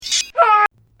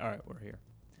All right, we're here.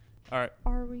 All right.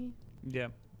 Are we? Yeah.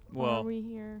 Well, Are we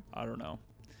here? I don't know.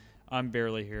 I'm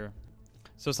barely here.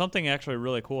 So something actually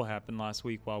really cool happened last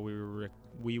week while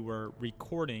we were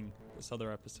recording this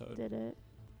other episode. Did it?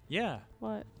 Yeah.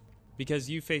 What? Because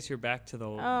you face your back to the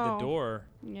door,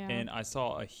 and I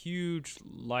saw a huge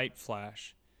light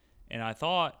flash, and I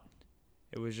thought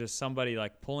it was just somebody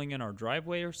like pulling in our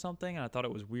driveway or something, and I thought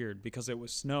it was weird because it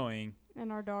was snowing. And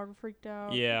our dog freaked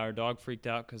out. Yeah, our dog freaked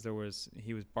out because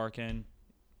he was barking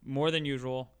more than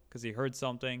usual because he heard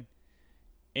something,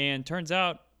 and turns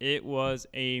out it was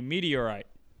a meteor,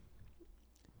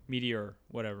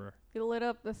 whatever. It lit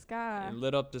up the sky. It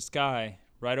lit up the sky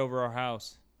right over our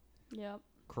house. Yep.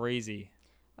 Crazy.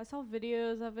 I saw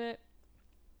videos of it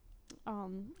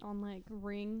on like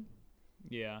Ring.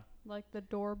 Yeah. Like the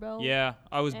doorbell. Yeah,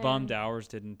 I was bummed ours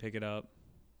didn't pick it up.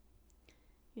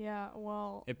 Yeah,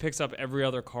 well. It picks up every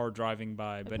other car driving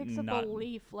by, but not. It picks up a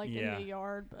leaf in the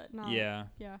yard, but not. Yeah.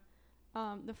 Yeah.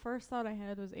 The first thought I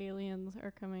had was aliens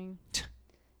are coming,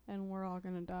 and we're all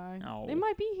gonna die. Oh. They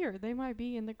might be here. They might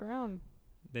be in the ground.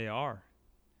 They are.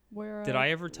 Where? Did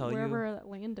I ever tell you? Wherever it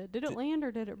landed. Did it land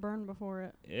or did it burn before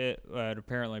it? It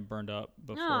apparently burned up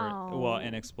before it. Well,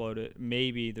 and exploded.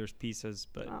 Maybe there's pieces,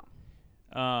 but.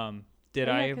 Did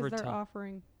I ever tell? They're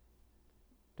offering.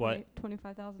 What?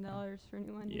 $25,000 for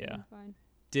anyone. Yeah.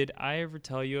 Did I ever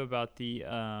tell you about the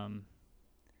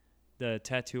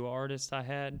tattoo artist I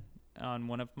had on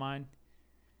one of mine?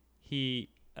 He.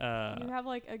 You have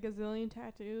like a gazillion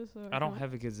tattoos. I don't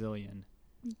have a gazillion.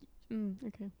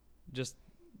 Okay. Just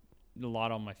a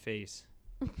lot on my face.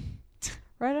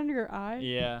 Right under your eye?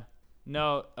 Yeah.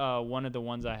 No, one of the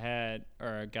ones I had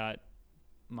or got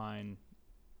mine,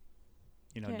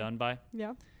 done by.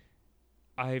 Yeah.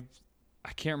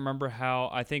 I can't remember how.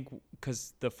 I think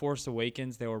because The Force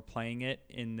Awakens, they were playing it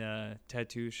in the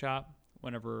tattoo shop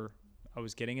whenever I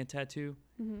was getting a tattoo.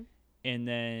 Mm-hmm. And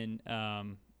then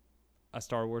a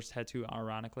Star Wars tattoo,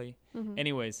 ironically. Mm-hmm.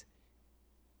 Anyways,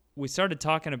 we started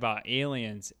talking about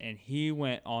aliens, and he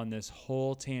went on this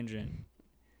whole tangent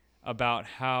about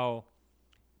how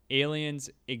aliens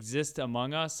exist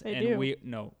among us. They and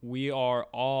do. We are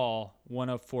all one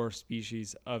of 4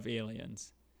 species of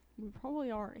aliens. We probably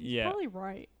are. He's probably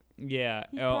right. Yeah.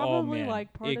 He's probably man.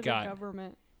 like part of the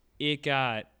government. It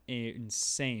got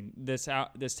insane. This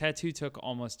tattoo took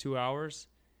almost 2 hours.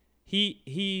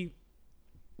 He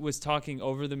was talking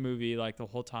over the movie like the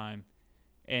whole time,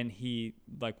 and he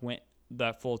like went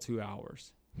that full 2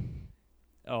 hours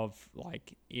of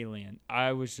like alien.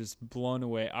 I was just blown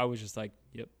away. I was just like,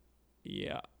 yep,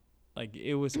 yeah. Like,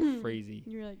 it was crazy.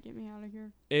 You're like, get me out of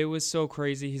here. It was so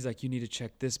crazy. He's like, you need to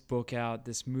check this book out,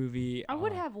 this movie. I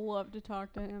would have loved to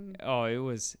talk to him. Oh, it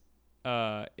was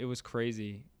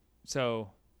crazy.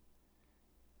 So,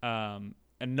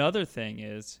 another thing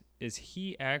is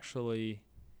he actually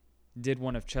did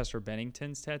one of Chester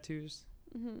Bennington's tattoos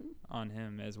on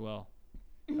him as well,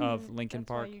 of Linkin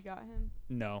Park. That's why you got him?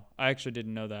 No, I actually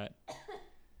didn't know that.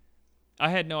 I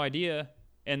had no idea,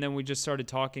 and then we just started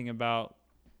talking about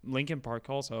Linkin Park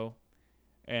also,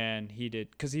 and he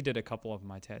did a couple of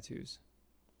my tattoos.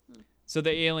 So the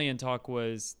alien talk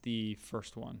was the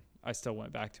first one. I still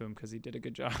went back to him because he did a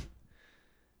good job.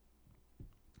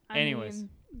 Anyways, mean,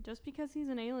 just because he's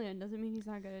an alien doesn't mean he's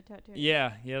not good at tattooing.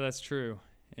 Yeah, that's true.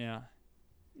 Yeah,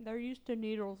 they're used to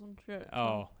needles and shit.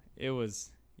 Oh, it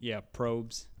was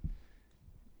probes.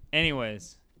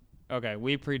 Anyways, okay,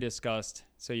 we pre-discussed,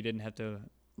 so you didn't have to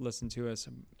listen to us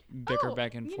bicker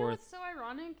back and forth. You know what's so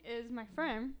ironic is my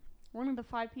friend, one of the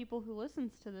 5 people who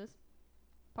listens to this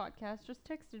podcast, just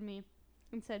texted me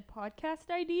and said podcast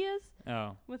ideas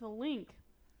with a link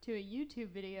to a YouTube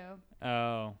video.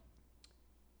 Oh.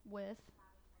 With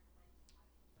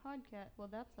podcast. Well,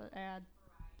 that's an ad.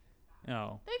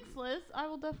 Oh. Thanks, Liz. I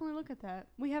will definitely look at that.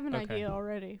 We have an idea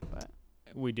already, but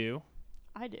we do?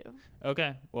 I do.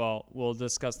 Okay. Well, we'll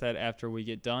discuss that after we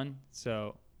get done.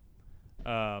 So,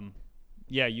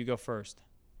 you go first.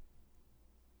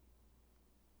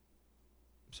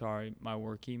 Sorry, my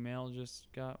work email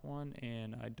just got one,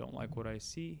 and I don't like what I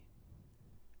see.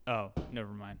 Oh,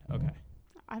 never mind. Okay.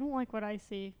 I don't like what I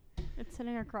see. It's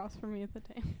sitting across from me at the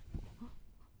table.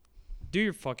 Do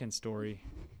your fucking story.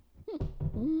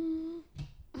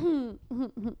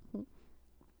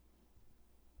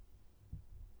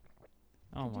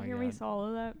 Oh my god. Did you hear me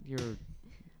swallow that?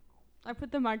 I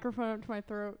put the microphone up to my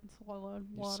throat and swallowed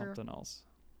water. Something else.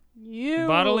 You.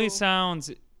 Bodily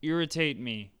sounds irritate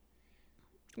me.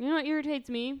 You know what irritates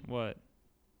me? What?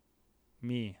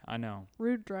 Me, I know.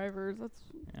 Rude drivers. That's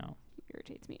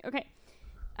irritates me. Okay.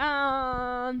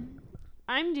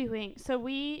 So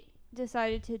we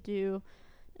decided to do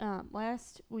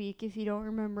last week, if you don't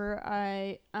remember,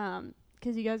 I,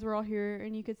 'cause you guys were all here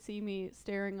and you could see me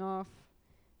staring off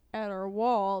at our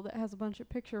wall that has a bunch of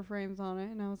picture frames on it,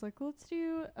 and I was like, let's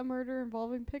do a murder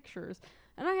involving pictures.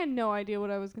 And I had no idea what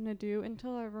I was going to do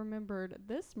until I remembered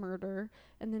this murder,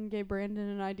 and then gave Brandon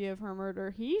an idea of her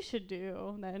murder he should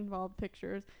do that involved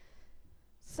pictures.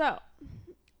 So,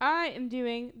 I am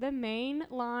doing the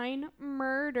mainline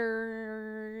murders.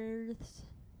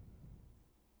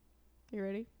 You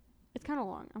ready? It's kind of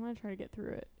long. I'm going to try to get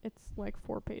through it. It's like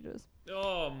 4 pages.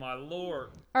 Oh, my Lord.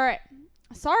 All right.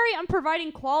 Sorry I'm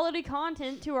providing quality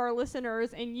content to our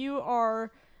listeners and you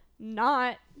are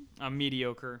not. I'm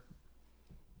mediocre.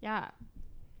 Yeah.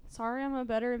 Sorry I'm a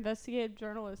better investigative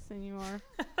journalist than you are.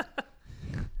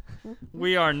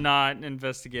 We are not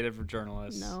investigative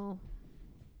journalists. No.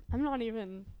 I'm not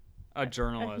even a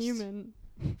journalist. A human.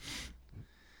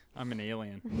 I'm an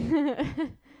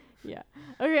alien. Yeah.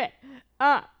 Okay.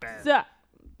 So.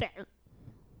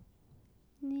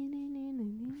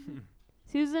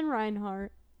 Susan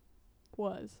Reinhardt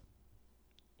was,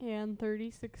 and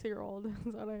 36-year-old is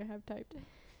what I have typed.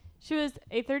 She was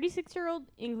a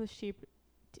 36-year-old English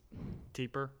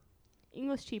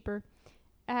teacher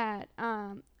at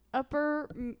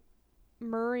Upper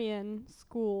Merion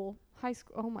School, High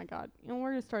School. Oh my God. And we're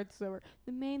going to start this over.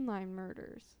 The mainline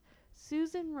murders.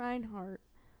 Susan Reinhardt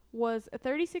was a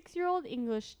 36-year-old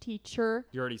English teacher.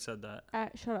 You already said that.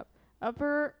 Shut up.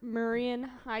 Upper Merion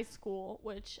High School,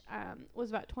 which was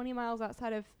about 20 miles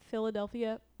outside of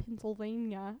Philadelphia,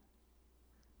 Pennsylvania.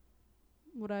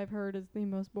 What I've heard is the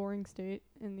most boring state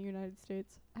in the United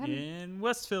States. In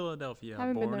West Philadelphia,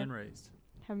 born and raised.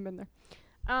 Haven't been there.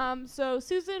 So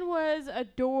Susan was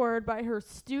adored by her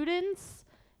students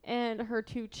and her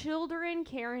 2 children,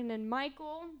 Karen and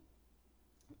Michael.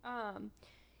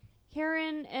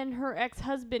 Karen and her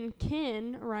ex-husband,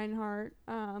 Ken Reinhardt,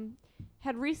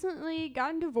 had recently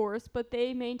gotten divorced, but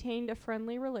they maintained a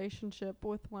friendly relationship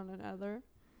with one another.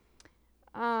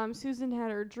 Susan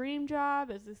had her dream job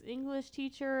as this English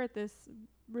teacher at this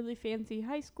really fancy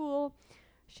high school.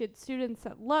 She had students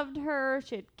that loved her.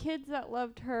 She had kids that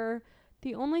loved her.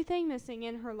 The only thing missing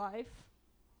in her life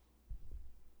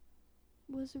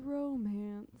was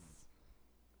romance.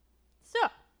 So,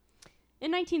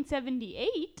 in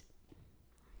 1978,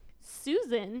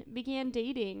 Susan began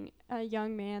dating a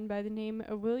young man by the name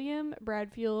of William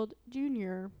Bradfield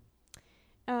Jr.,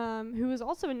 who was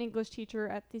also an English teacher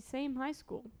at the same high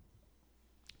school.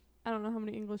 I don't know how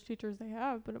many English teachers they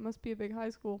have, but it must be a big high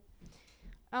school.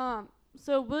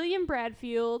 So William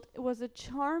Bradfield was a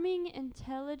charming,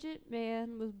 intelligent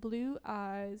man with blue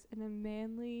eyes and a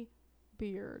manly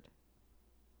beard.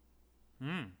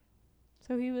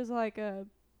 So he was like a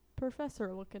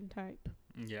professor-looking type.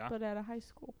 Yeah. But at a high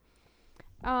school.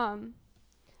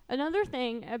 Another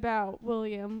thing about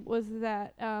William was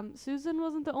that Susan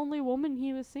wasn't the only woman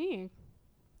he was seeing.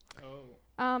 Oh.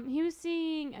 He was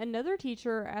seeing another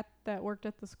teacher that worked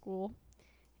at the school,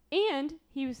 and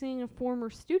he was seeing a former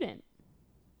student,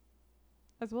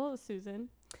 as well as Susan.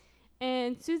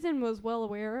 And Susan was well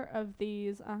aware of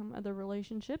these other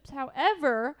relationships.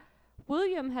 However,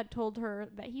 William had told her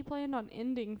that he planned on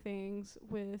ending things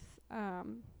with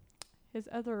his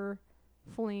other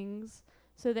flings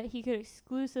so that he could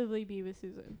exclusively be with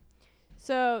Susan.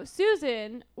 So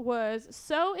Susan was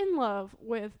so in love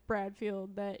with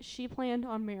Bradfield that she planned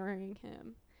on marrying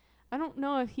him. I don't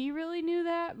know if he really knew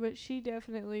that, but she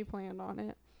definitely planned on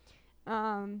it.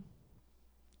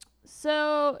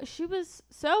 So she was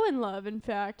so in love, in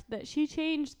fact, that she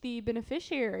changed the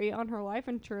beneficiary on her life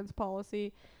insurance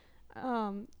policy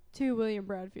to William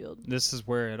Bradfield. This is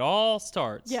where it all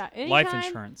starts. Yeah. Life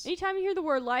insurance. Anytime you hear the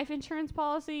word life insurance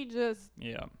policy,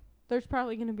 yeah. There's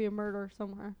probably going to be a murder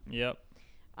somewhere. Yep.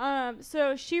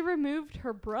 So she removed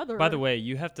her brother. By the way,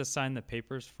 you have to sign the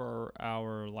papers for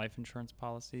our life insurance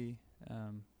policy.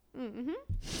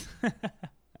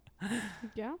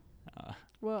 Yeah.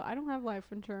 Well, I don't have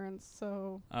life insurance,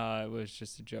 so. It was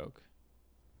just a joke.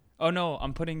 Oh, no,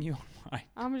 I'm putting you on mine.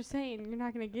 I'm just saying, you're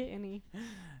not going to get any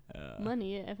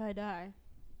money if I die.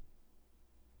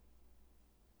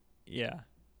 Yeah.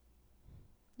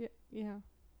 Yeah.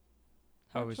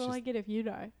 How much will I get if you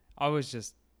die? I was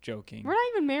just joking. We're not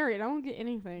even married. I won't get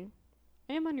anything.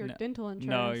 I am on your dental insurance.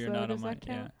 No, you're so not does on my. that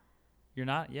count? Yeah. You're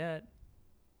not yet.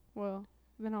 Well,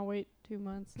 then I'll wait 2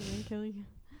 months and then kill you.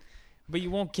 But you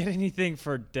won't get anything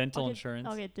for dental insurance.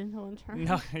 I'll get dental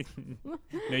insurance.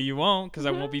 No, you won't, because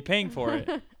I won't be paying for it.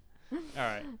 All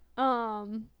right.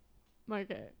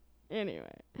 Okay.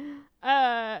 Anyway.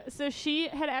 So she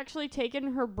had actually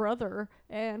taken her brother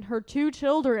and her 2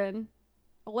 children,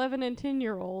 11 and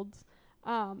 10-year-olds,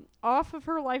 off of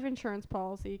her life insurance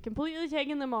policy, completely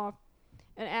taken them off,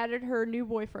 and added her new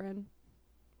boyfriend,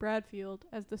 Bradfield,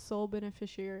 as the sole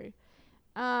beneficiary.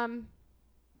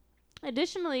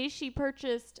 Additionally, she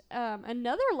purchased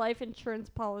another life insurance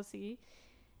policy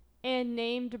and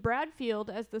named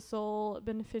Bradfield as the sole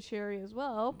beneficiary as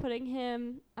well, putting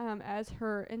him as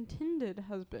her intended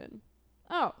husband.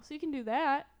 Oh, so you can do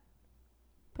that.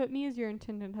 Put me as your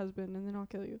intended husband, and then I'll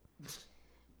kill you.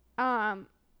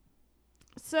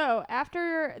 So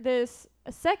after this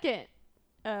second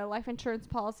life insurance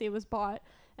policy was bought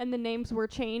and the names were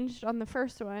changed on the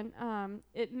first one,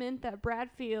 it meant that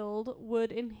Bradfield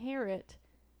would inherit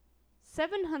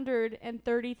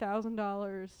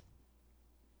 $730,000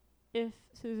 if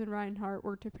Susan Reinhardt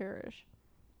were to perish.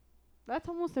 That's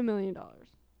almost $1 million.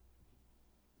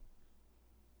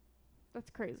 That's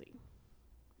crazy.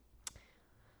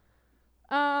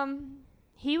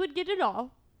 He would get it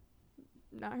all.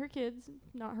 Not her kids,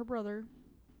 not her brother.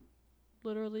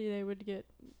 Literally, they would get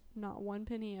not one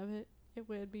penny of it. It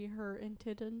would be her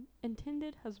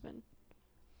intended husband.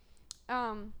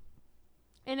 And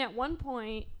at one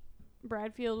point,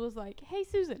 Bradfield was like, "Hey,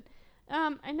 Susan,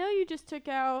 I know you just took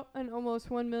out an almost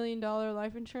 $1 million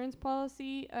life insurance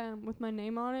policy with my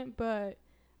name on it, but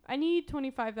I need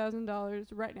 $25,000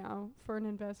 right now for an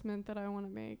investment that I want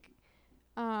to make."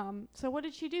 So what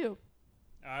did she do?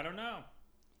 I don't know.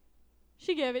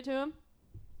 She gave it to him.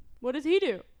 What does he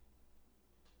do?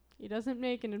 He doesn't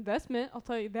make an investment, I'll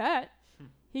tell you that.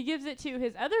 He gives it to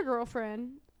his other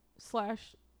girlfriend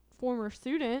 / former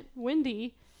student,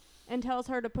 Wendy, and tells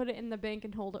her to put it in the bank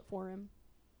and hold it for him.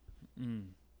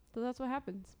 So that's what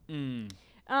happens. So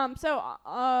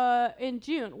in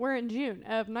June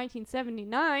of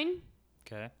 1979.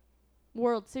 Okay.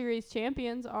 World Series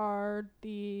champions are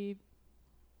the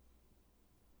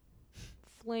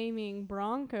Flaming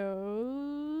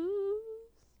Broncos.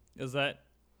 Is that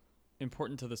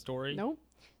important to the story? Nope.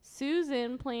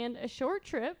 Susan planned a short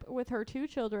trip with her 2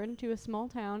 children to a small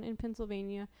town in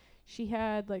Pennsylvania. She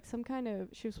had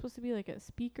she was supposed to be like a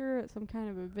speaker at some kind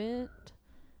of event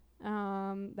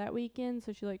that weekend,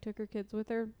 so she took her kids with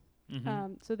her.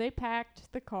 So they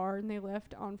packed the car and they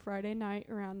left on Friday night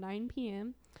around 9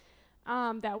 p.m.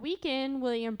 That weekend,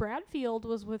 William Bradfield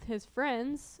was with his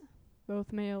friends,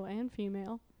 both male and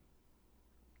female,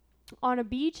 on a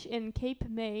beach in Cape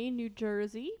May, New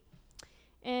Jersey.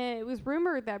 And it was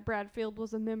rumored that Bradfield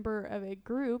was a member of a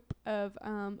group of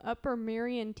Upper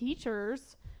Merion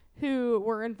teachers who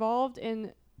were involved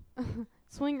in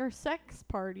swinger sex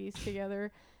parties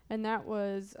together. And that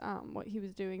was what he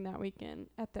was doing that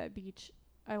weekend at that beach.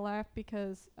 I laughed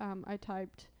because I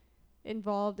typed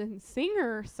involved in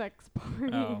singer sex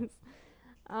parties.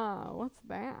 What's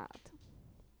that?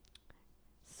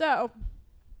 So,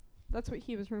 that's what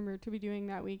he was rumored to be doing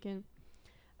that weekend.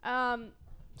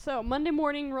 So, Monday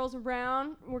morning rolls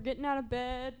around. We're getting out of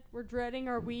bed. We're dreading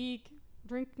our week,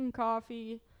 drinking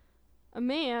coffee. A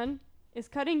man is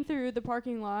cutting through the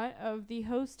parking lot of the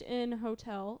Host Inn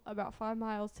Hotel about 5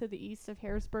 miles to the east of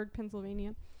Harrisburg,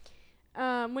 Pennsylvania,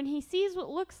 when he sees what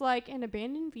looks like an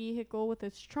abandoned vehicle with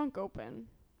its trunk open.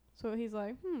 So he's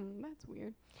like, that's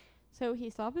weird. So he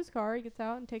stops his car, he gets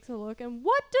out and takes a look, and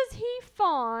what does he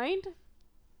find?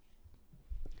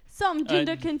 Some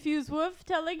gender-confused wolf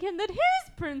telling him that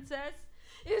his princess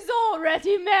is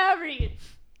already married.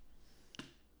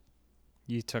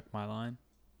 You took my line.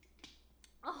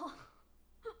 Oh.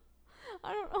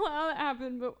 I don't know how that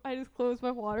happened, but I just closed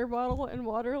my water bottle and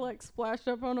water splashed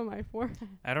up onto my forehead.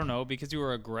 I don't know, because you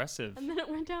were aggressive. And then it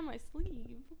went down my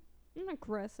sleeve. I'm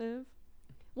aggressive.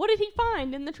 What did he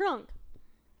find in the trunk?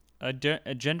 A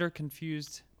gender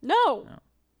confused. No.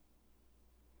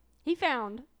 He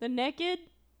found the naked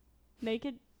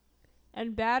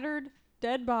and battered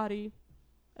dead body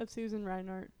of Susan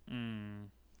Reinhardt in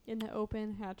the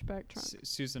open hatchback trunk.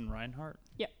 Susan Reinhardt?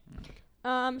 Yep. Okay.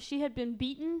 She had been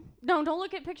beaten. No, don't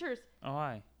look at pictures. Oh,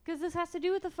 why? Because this has to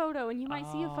do with the photo, and you might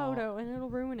see a photo, and it'll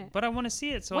ruin it. But I want to see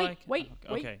it, so wait.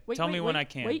 Tell me when I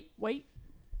can. Wait.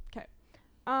 Okay.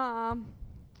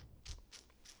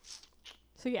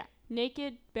 So yeah,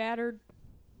 naked, battered,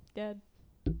 dead,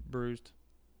 bruised,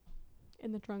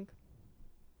 in the trunk.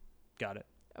 Got it.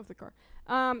 Of the car.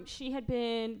 She had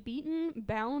been beaten,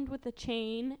 bound with a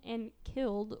chain, and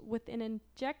killed with an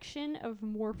injection of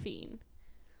morphine.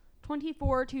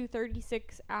 24 to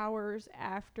 36 hours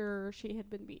after she had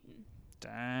been beaten.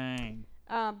 Dang.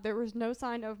 There was no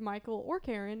sign of Michael or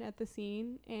Karen at the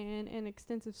scene, and an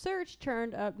extensive search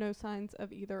turned up no signs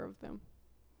of either of them.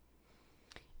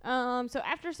 So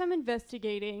after some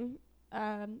investigating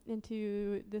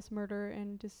into this murder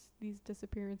and these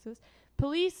disappearances,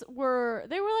 Police were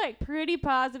like pretty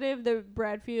positive that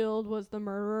Bradfield was the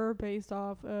murderer based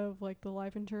off of like the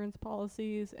life insurance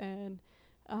policies and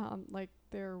like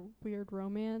their weird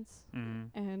romance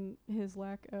and his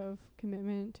lack of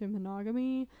commitment to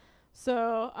monogamy.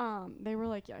 So they were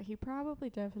like, yeah, he probably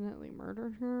definitely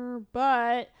murdered her,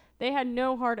 but they had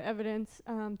no hard evidence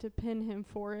to pin him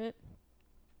for it.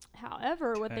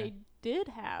 However, what they did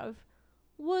have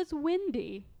was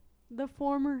Wendy, the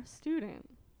former student.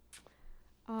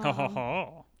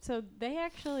 So they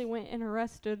actually went and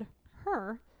arrested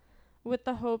her with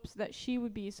the hopes that she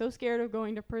would be so scared of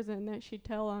going to prison that she'd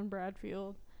tell on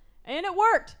Bradfield. And it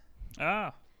worked!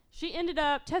 She ended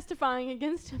up testifying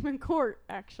against him in court,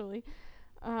 actually.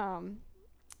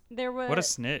 There was... What a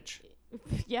snitch.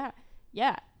 Yeah.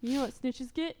 You know what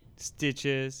snitches get?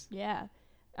 Stitches. Yeah.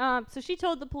 So she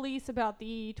told the police about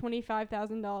the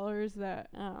 $25,000 that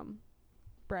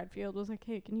Bradfield was like,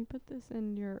 hey, can you put this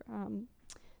in your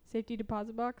safety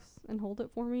deposit box and hold it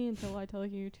for me until I tell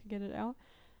you to get it out?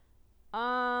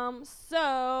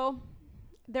 So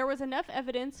there was enough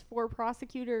evidence for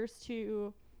prosecutors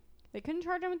to... They couldn't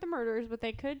charge him with the murders, but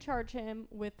they could charge him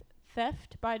with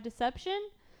theft by deception,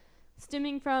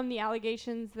 stemming from the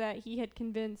allegations that he had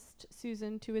convinced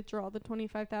Susan to withdraw the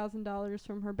 $25,000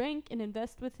 from her bank and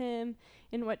invest with him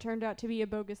in what turned out to be a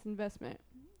bogus investment.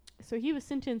 So he was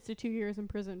sentenced to 2 years in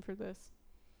prison for this.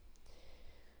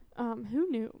 Who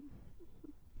knew?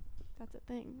 That's a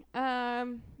thing.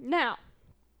 Now,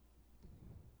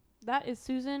 that is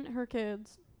Susan, her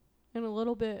kids, and a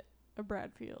little bit of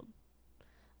Bradfield.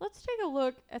 Let's take a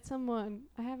look at someone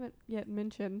I haven't yet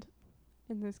mentioned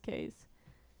in this case.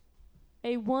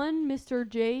 A one Mr.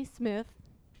 J. Smith,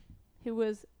 who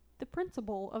was the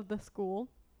principal of the school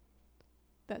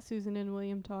that Susan and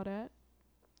William taught at.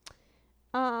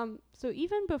 So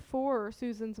even before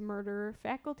Susan's murder,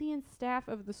 faculty and staff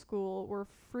of the school were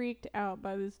freaked out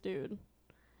by this dude.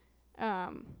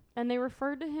 And they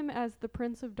referred to him as the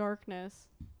Prince of Darkness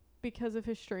because of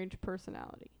his strange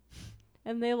personality.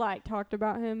 And they, like, talked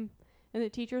about him in the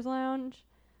teacher's lounge.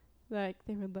 Like,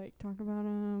 they would, like, talk about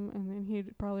him, and then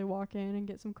he'd probably walk in and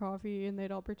get some coffee, and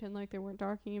they'd all pretend like they weren't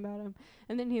talking about him.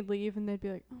 And then he'd leave, and they'd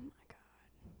be like, oh, my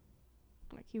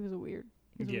God. Like, he was a weird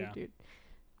dude.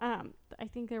 I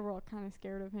think they were all kind of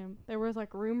scared of him. There was,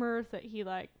 like, rumors that he,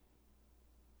 like,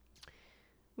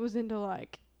 was into,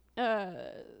 like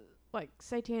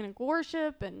satanic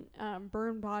worship and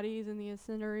burned bodies in the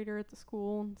incinerator at the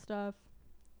school and stuff.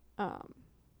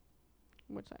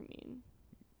 Which I mean.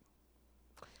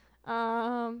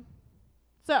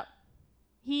 So,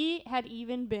 he had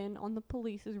even been on the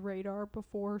police's radar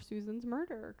before Susan's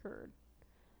murder occurred.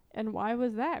 And why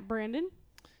was that, Brandon?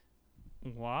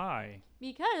 Why?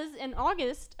 Because in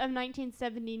August of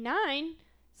 1979,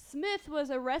 Smith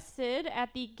was arrested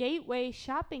at the Gateway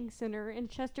Shopping Center in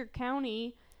Chester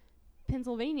County,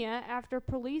 Pennsylvania, after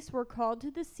police were called to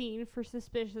the scene for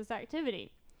suspicious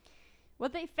activity.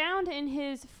 What they found in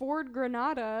his Ford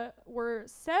Granada were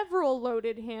several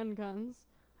loaded handguns,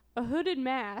 a hooded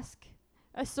mask,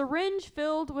 a syringe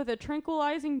filled with a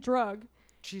tranquilizing drug,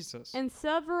 Jesus, and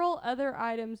several other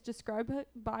items described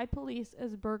by police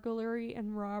as burglary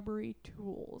and robbery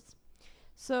tools.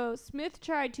 So Smith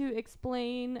tried to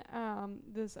explain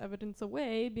this evidence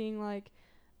away, being like,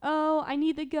 oh, I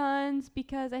need the guns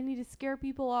because I need to scare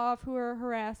people off who are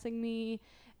harassing me.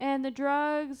 And the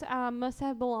drugs must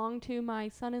have belonged to my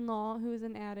son-in-law, who is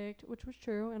an addict, which was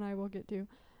true, and I will get to.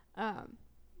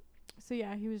 So,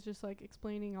 yeah, he was just, like,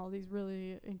 explaining all these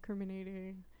really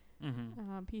incriminating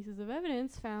pieces of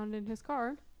evidence found in his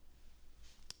car.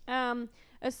 A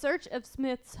search of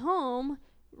Smith's home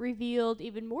revealed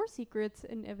even more secrets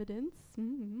and evidence,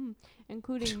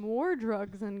 including more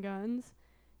drugs and guns,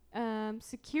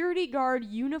 security guard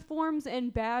uniforms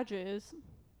and badges,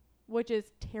 which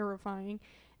is terrifying,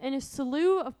 and a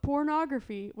slew of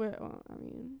pornography. Well, I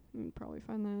mean, you can probably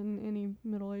find that in any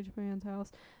middle-aged man's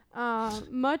house.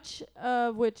 Much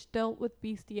of which dealt with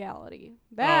bestiality.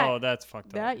 That's fucked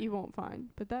up. That you won't find,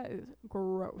 but that is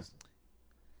gross.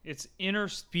 It's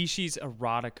interspecies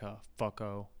erotica,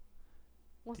 fucko.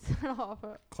 What's that off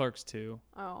of? Clerks 2.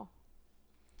 Oh.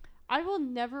 I will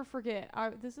never forget.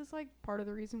 This is, like, part of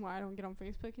the reason why I don't get on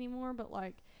Facebook anymore, but,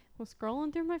 like, I was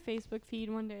scrolling through my Facebook feed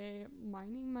one day,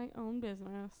 minding my own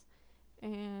business,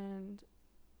 and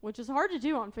which is hard to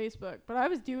do on Facebook, but I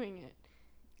was doing it.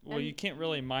 Well, you can't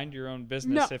really mind your own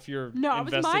business if you're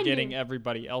investigating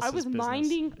everybody else's business. I was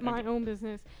minding my own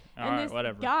business. And this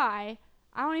guy,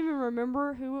 I don't even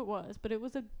remember who it was, but it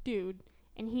was a dude,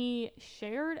 and he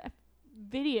shared a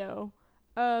video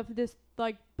of this,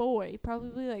 like boy,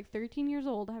 probably like 13 years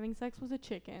old, having sex with a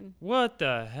chicken. What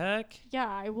the heck? Yeah,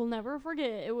 I will never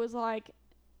forget. It was like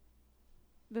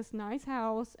this nice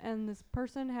house, and this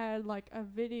person had like a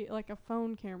video, like a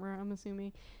phone camera, I'm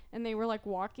assuming, and they were like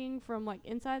walking from like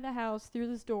inside the house through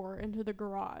this door into the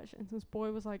garage, and this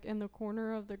boy was like in the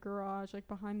corner of the garage, like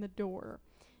behind the door,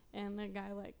 and the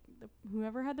guy, like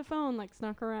whoever had the phone, like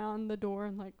snuck around the door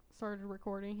and like started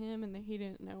recording him, and he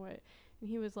didn't know it, and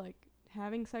he was like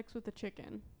having sex with a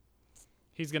chicken.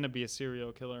 He's gonna be a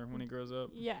serial killer when he grows up.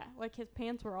 Yeah, like his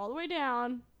pants were all the way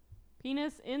down,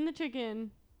 penis in the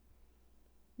chicken,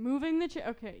 moving the chicken.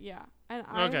 Okay, yeah. And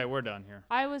okay, we're done here.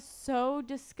 I was so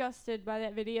disgusted by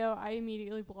that video, I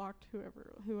immediately blocked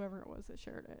whoever it was that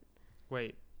shared it.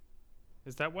 Wait,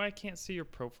 is that why I can't see your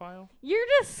profile? You're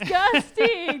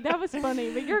disgusting. That was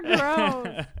funny, but you're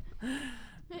gross.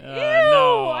 Ew,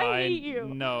 no, I hate you.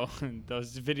 No,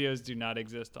 those videos do not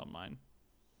exist on mine.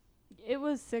 It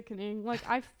was sickening. Like,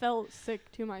 I felt sick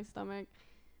to my stomach.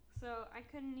 So I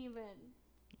couldn't even.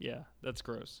 Yeah, that's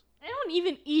gross. I don't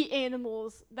even eat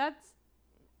animals.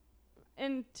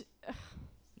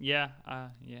 Yeah.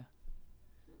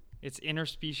 It's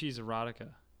interspecies erotica.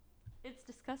 It's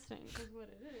disgusting is what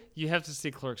it is. You have to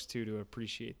see Clerks 2 to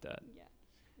appreciate that. Yeah.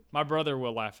 My brother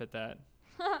will laugh at that.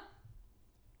 Sorry.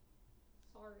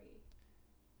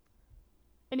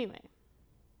 Anyway.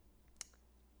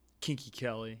 Kinky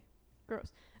Kelly.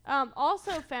 Gross.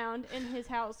 Also found in his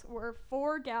house were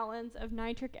 4 gallons of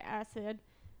nitric acid.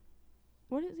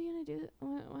 What is he gonna do?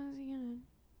 What is he gonna?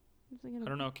 I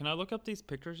don't know. Can I look up these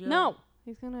pictures yet? No.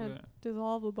 He's gonna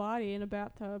dissolve a body in a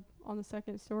bathtub on the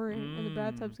 2nd story, and the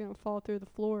bathtub's gonna fall through the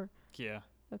floor. Yeah.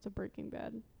 That's a Breaking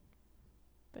Bad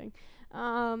thing.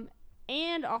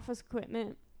 And office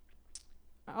equipment,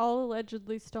 all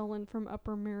allegedly stolen from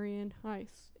Upper Marion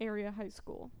area high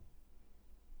school.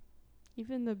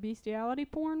 Even the bestiality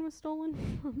porn was stolen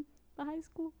from the high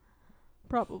school?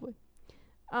 Probably.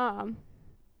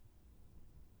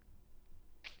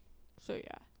 So,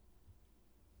 yeah.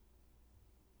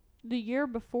 The year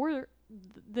before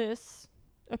this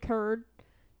occurred,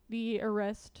 the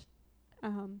arrest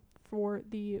for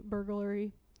the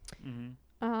burglary,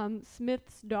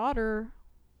 Smith's daughter,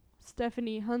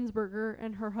 Stephanie Hunsberger,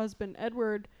 and her husband,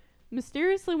 Edward,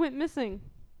 mysteriously went missing.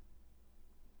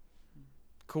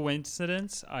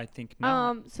 Coincidence? I think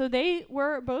not. So they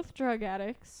were both drug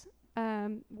addicts,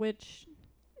 which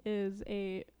is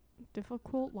a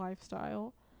difficult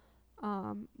lifestyle,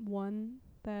 one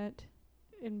that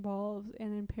involves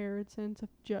an impaired sense of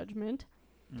judgment.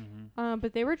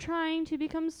 But they were trying to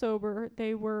become sober.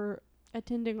 They were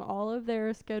attending all of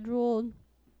their scheduled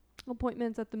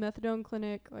appointments at the methadone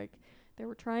clinic. Like, they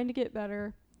were trying to get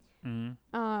better when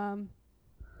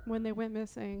they went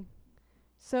missing.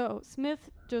 So Smith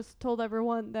just told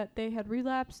everyone that they had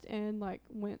relapsed and like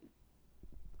went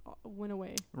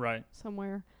away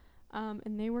somewhere,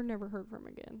 and they were never heard from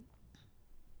again.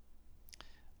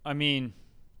 I mean,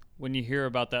 when you hear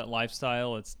about that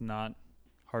lifestyle, it's not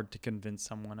hard to convince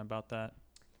someone about that.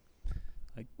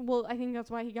 Like, well, I think that's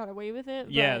why he got away with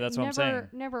it. Yeah, that's what I'm saying.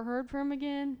 Never heard from him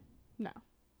again. No.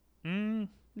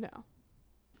 No.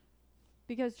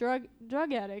 Because drug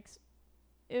addicts,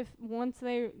 if once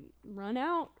they run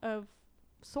out of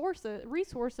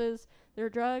resources, their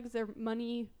drugs, their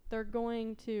money, they're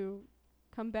going to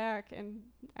come back and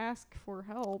ask for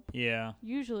help. Yeah.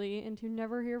 Usually, and to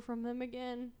never hear from them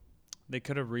again. They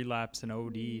could have relapsed and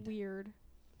OD'd. Weird.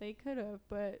 They could have,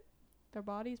 but their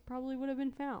bodies probably would have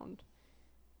been found.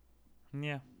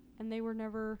 Yeah. And they were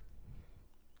never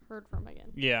heard from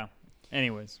again. Yeah.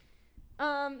 Anyways.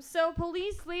 So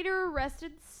police later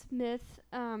arrested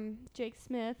Jake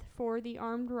Smith, for the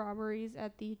armed robberies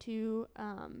at the 2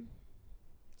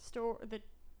 the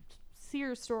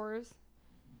Sears stores.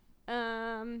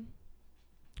 On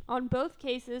both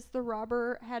cases, the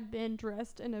robber had been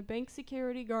dressed in a bank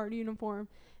security guard uniform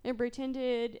and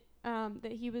pretended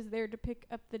that he was there to pick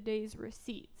up the day's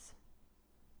receipts,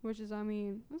 which is, I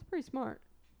mean, that's pretty smart.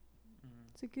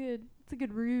 It's a good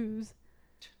ruse.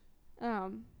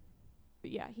 But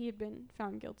yeah, he had been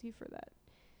found guilty for that.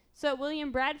 So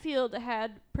William Bradfield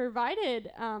had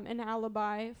provided an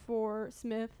alibi for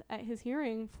Smith at his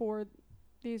hearing for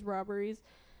these robberies.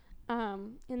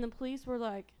 And the police were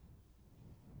like,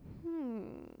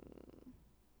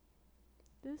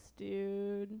 this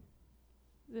dude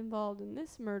is involved in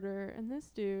this murder, and this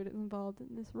dude is involved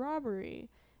in this robbery,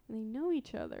 and they know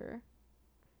each other.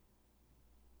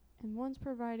 And one's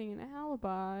providing an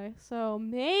alibi, so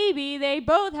maybe they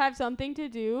both have something to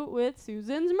do with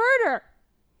Susan's murder.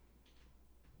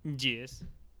 Yes.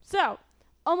 So,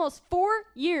 almost 4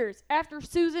 years after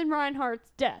Susan Reinhardt's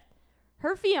death,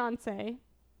 Her fiance,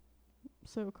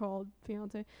 so-called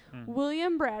fiance,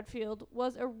 William Bradfield,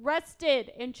 was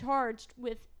arrested and charged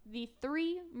with the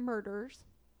 3 murders,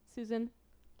 Susan,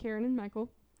 Karen, and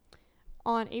Michael,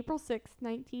 on April 6,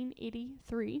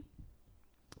 1983.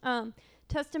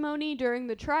 Testimony during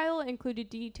the trial included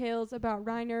details about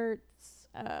Reinert's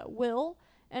will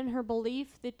and her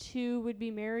belief the two would be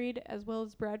married, as well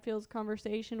as Bradfield's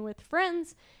conversation with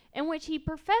friends in which he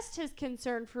professed his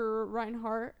concern for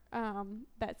Reinhardt,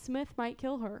 that Smith might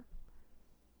kill her.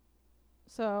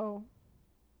 So,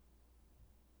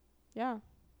 yeah.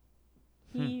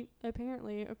 He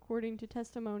apparently, according to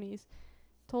testimonies,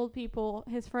 told people,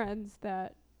 his friends,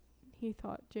 that he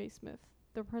thought Jay Smith,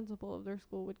 the principal of their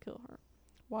school, would kill her.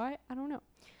 Why? I don't know.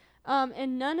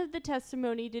 And none of the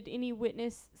testimony did any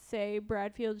witness say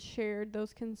Bradfield shared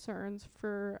those concerns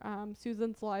for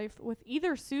Susan's life with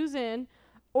either Susan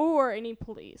or any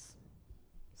police.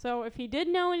 So if he did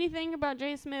know anything about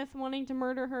Jay Smith wanting to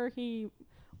murder her, he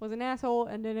was an asshole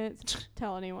and didn't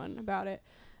tell anyone about it,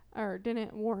 or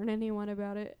didn't warn anyone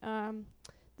about it.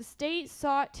 The state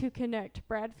sought to connect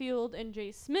Bradfield and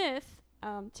Jay Smith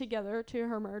together to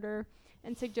her murder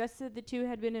and suggested the two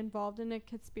had been involved in a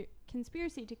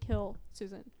conspiracy to kill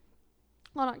Susan.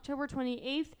 On October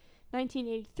 28th,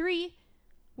 1983,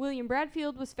 William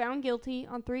Bradfield was found guilty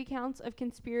on 3 counts of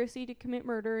conspiracy to commit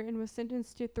murder and was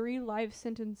sentenced to 3 life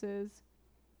sentences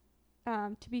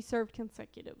to be served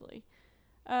consecutively.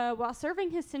 While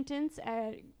serving his sentence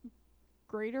at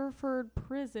Graterford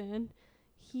Prison,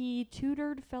 he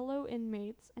tutored fellow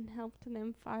inmates and helped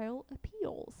them file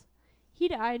appeals. He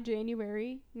died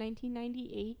January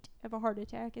 1998 of a heart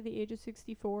attack at the age of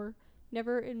 64,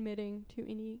 never admitting to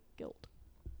any guilt.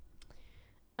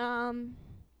 I'm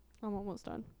almost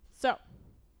done. So,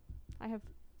 I have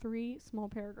 3 small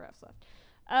paragraphs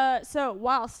left. So,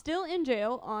 while still in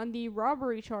jail on the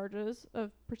robbery charges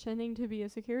of pretending to be a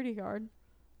security guard,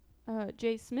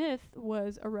 Jay Smith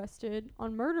was arrested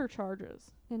on murder charges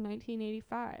in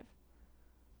 1985.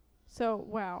 So,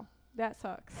 wow, that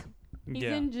sucks. He's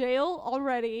in jail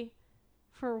already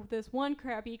for this one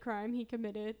crappy crime he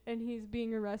committed, and he's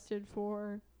being arrested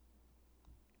for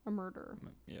a murder.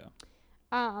 Yeah.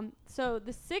 So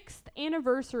the 6th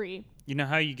anniversary. You know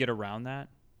how you get around that?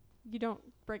 You don't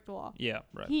break the law. Yeah,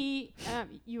 right. He,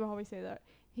 you always say that.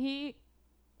 He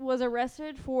was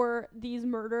arrested for these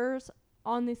murders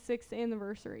on the 6th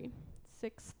anniversary.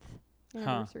 6th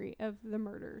anniversary of the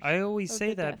murders. I always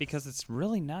say that because it's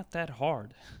really not that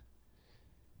hard.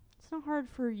 It's not hard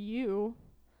for you.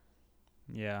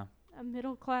 Yeah. A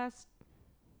middle class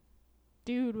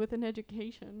dude with an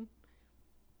education.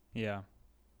 Yeah.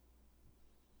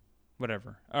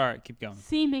 Whatever. All right, keep going.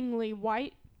 Seemingly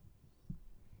white.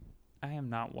 I am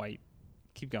not white.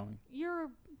 Keep going. You're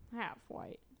half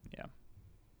white. Yeah.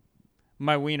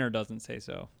 My wiener doesn't say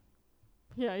so.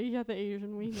 Yeah, you got the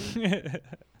Asian wiener.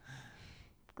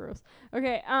 Gross.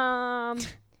 Okay,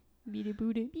 beep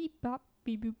booty beep bop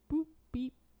beep boop boop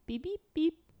beep beep beep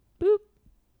beep boop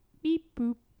beep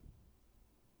boop.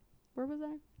 Where was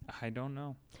I? I don't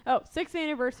know. Oh, 6th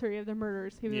anniversary of the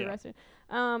murders. He was arrested.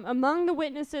 Among the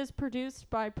witnesses produced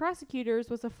by prosecutors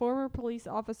was a former police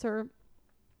officer.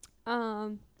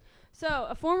 So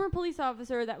a former police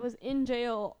officer that was in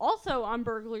jail also on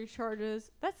burglary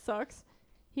charges. That sucks.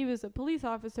 He was a police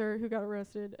officer who got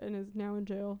arrested and is now in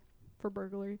jail for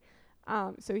burglary.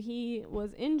 So he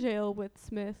was in jail with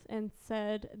Smith and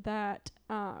said that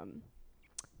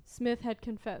Smith had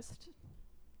confessed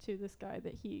to this guy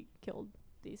that he killed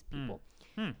these people.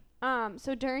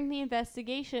 So during the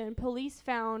investigation, police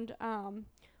found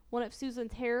one of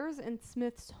Susan's hairs in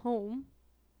Smith's home,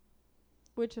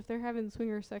 which if they're having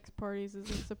swinger sex parties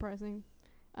isn't surprising.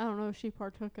 I don't know if she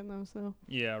partook in those though.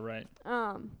 Yeah, right.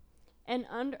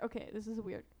 And this is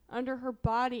weird. Under her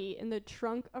body in the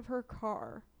trunk of her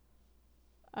car,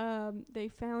 they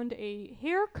found a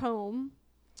hair comb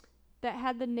that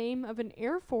had the name of an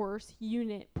Air Force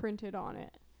unit printed on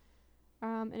it.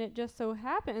 And it just so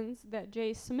happens that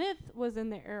Jay Smith was in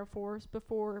the Air Force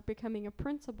before becoming a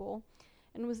principal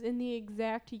and was in the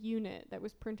exact unit that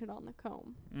was printed on the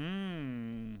comb.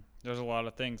 There's a lot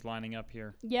of things lining up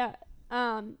here. Yeah.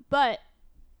 But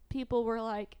people were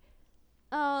like,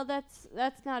 oh,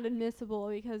 that's not admissible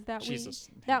because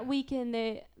that weekend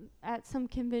they at some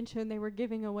convention they were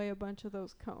giving away a bunch of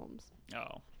those combs.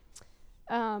 Oh.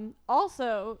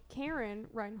 Also, Karen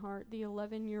Reinhardt, the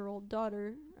 11-year-old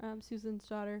daughter, Susan's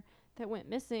daughter, that went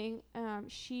missing,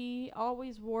 she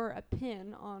always wore a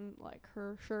pin on like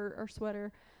her shirt or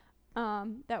sweater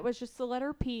that was just the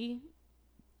letter P,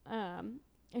 and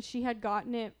she had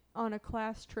gotten it on a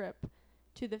class trip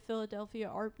to the Philadelphia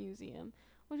Art Museum,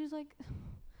 which is like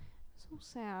so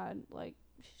sad. Like,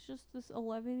 she's just this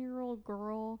 11-year-old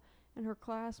girl, and her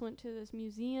class went to this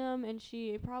museum, and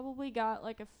she probably got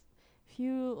like a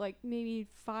few, like maybe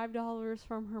 $5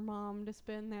 from her mom to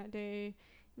spend that day.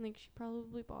 And like, she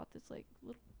probably bought this like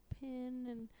little pin,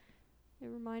 and it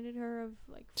reminded her of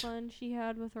like fun she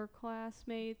had with her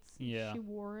classmates. Yeah. She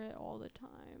wore it all the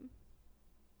time.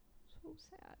 So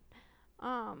sad.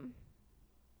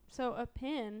 So a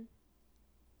pin,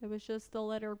 it was just the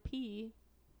letter P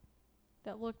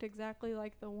that looked exactly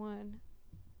like the one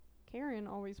Karen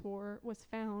always wore, was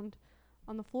found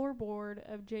on the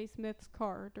floorboard of Jay Smith's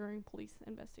car during police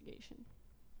investigation.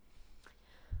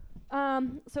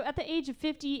 So at the age of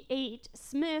 58,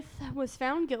 Smith was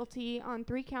found guilty on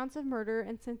 3 counts of murder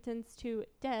and sentenced to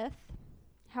death.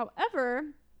 However,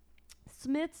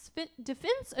 Smith's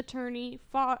defense attorney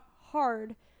fought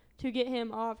hard to get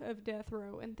him off of death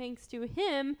row, and thanks to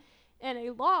him and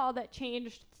a law that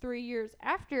changed 3 years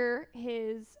after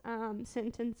his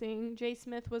sentencing, Jay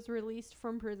Smith was released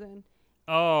from prison.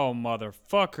 Oh,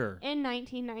 motherfucker. In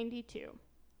 1992.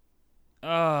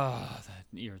 Oh, that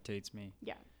irritates me.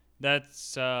 Yeah.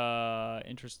 That's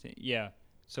interesting. Yeah.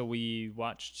 So we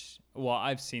watched, well,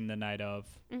 I've seen The Night Of,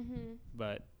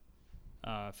 but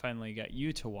finally got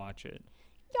you to watch it.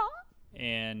 Yeah.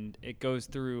 And it goes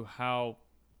through how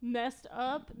messed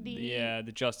up the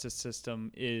justice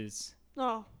system is.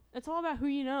 Oh, it's all about who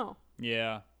you know.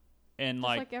 Yeah. And just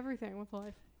like everything with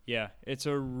life. Yeah, it's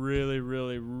a really,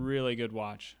 really, really good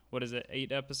watch. What is it,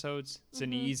 8 episodes? It's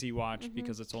an easy watch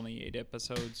because it's only 8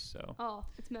 episodes. So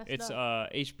it's messed up.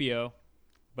 It's HBO,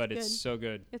 but it's so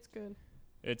good. It's good.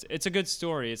 It's a good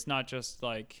story. It's not just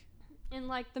like... And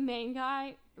like the main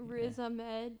guy, Riz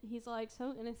Ahmed, he's like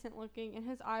so innocent looking, and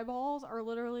his eyeballs are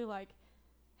literally like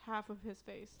half of his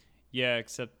face. Yeah,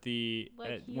 except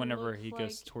whenever he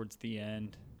goes like, towards the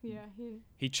end. Yeah,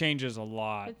 he changes a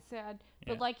lot. It's sad.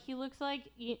 Yeah. But like he looks like,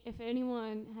 if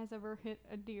anyone has ever hit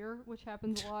a deer, which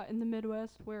happens a lot in the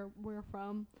Midwest where we're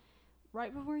from,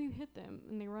 right before you hit them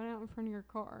and they run out in front of your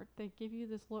car, they give you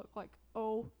this look like,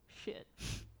 oh shit.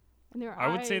 And I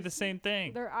would say the same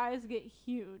thing. Their eyes get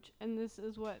huge, and this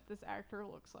is what this actor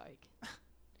looks like.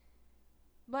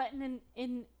 But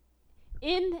in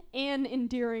an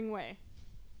endearing way.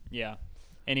 Yeah.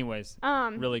 Anyways,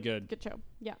 really good. Good show.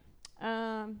 Yeah.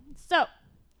 So,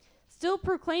 still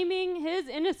proclaiming his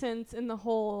innocence in the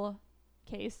whole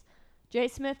case, Jay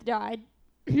Smith died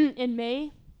in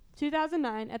May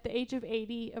 2009 at the age of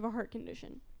 80 of a heart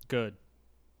condition. Good.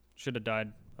 Should have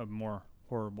died a more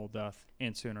horrible death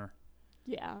and sooner.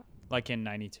 Yeah. Like in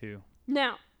 92.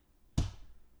 Now,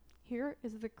 here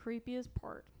is the creepiest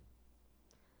part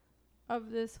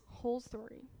of this whole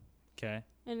story. Okay.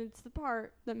 And it's the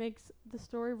part that makes the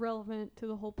story relevant to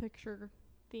the whole picture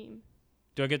theme.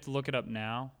 Do I get to look it up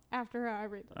now? After I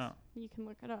read this. Oh. You can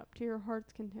look it up to your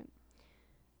heart's content.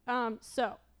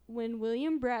 So, when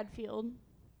William Bradfield,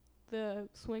 the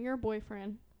swinger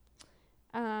boyfriend,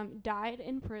 died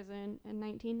in prison in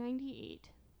 1998,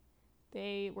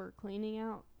 they were cleaning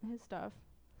out his stuff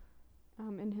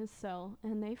in his cell,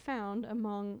 and they found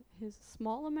among his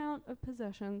small amount of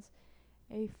possessions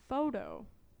a photo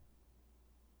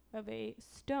of a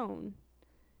stone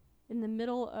in the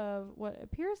middle of what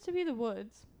appears to be the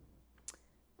woods.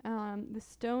 The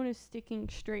stone is sticking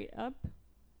straight up,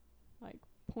 like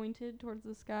pointed towards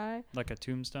the sky. Like a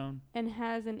tombstone? And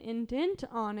has an indent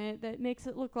on it that makes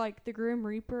it look like the Grim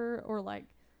Reaper or like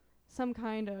some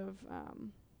kind of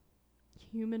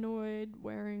humanoid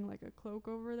wearing like a cloak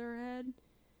over their head.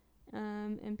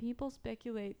 And people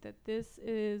speculate that this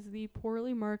is the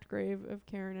poorly marked grave of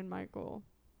Karen and Michael.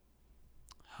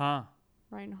 Huh.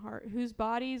 Reinhardt, whose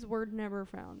bodies were never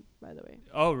found, by the way.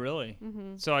 Oh, really?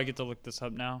 Mm-hmm. So I get to look this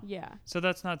up now? Yeah. So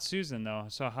that's not Susan, though.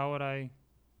 So how would I...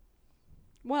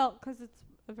 Well, because it's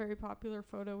a very popular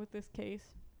photo with this case.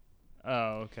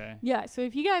 Oh, okay. Yeah, so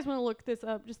if you guys want to look this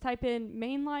up, just type in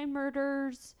mainline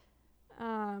murders,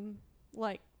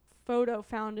 like photo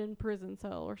found in prison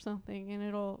cell or something, and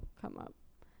it'll come up.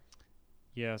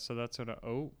 Yeah, so that's what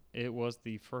it was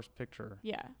the first picture.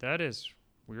 Yeah. That is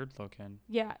weird looking.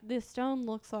 Yeah, this stone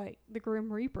looks like the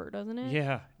Grim Reaper, doesn't it?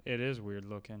 Yeah, it is weird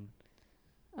looking.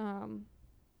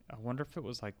 I wonder if it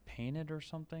was like painted or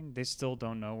something. They still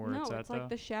don't know where it's at, though. No, it's like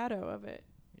the shadow of it.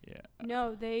 Yeah.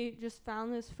 No, they just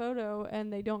found this photo,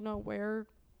 and they don't know where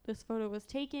this photo was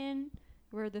taken,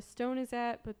 where the stone is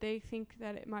at, but they think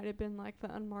that it might have been like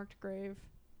the unmarked grave.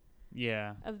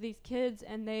 Yeah. Of these kids,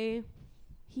 and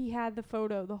he had the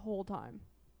photo the whole time.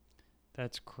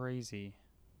 That's crazy.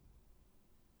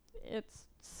 It's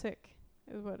sick.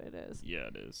 is what it is. Yeah,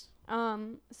 it is.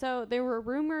 So there were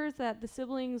rumors that the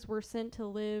siblings were sent to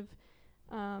live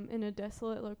in a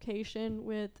desolate location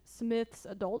with Smith's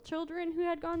adult children who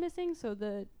had gone missing. So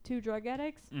the 2 drug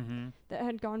addicts that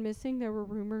had gone missing, there were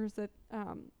rumors that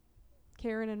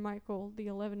Karen and Michael, the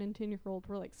 11 and 10-year-old,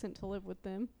 were like sent to live with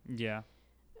them. Yeah.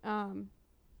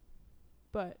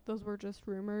 But those were just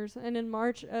rumors. And in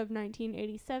March of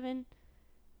 1987,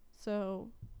 so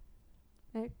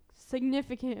a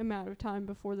significant amount of time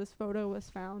before this photo was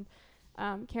found,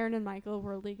 Karen and Michael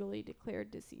were legally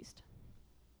declared deceased.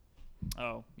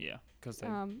 Oh, yeah. Because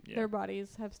their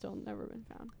bodies have still never been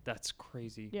found. That's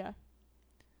crazy. Yeah.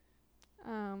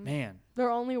 Man. Their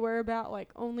only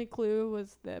only clue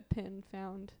was the pin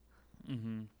found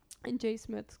in Jay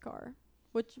Smith's car,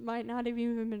 which might not have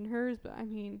even been hers, but I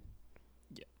mean...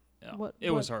 Yeah. It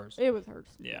was hers. It was hers.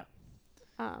 Yeah.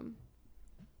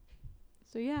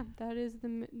 So yeah, that is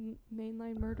the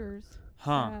mainline murders.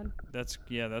 Huh.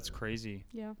 Sad. That's crazy.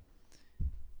 Yeah.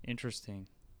 Interesting.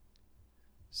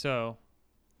 So,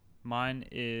 mine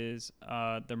is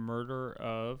the murder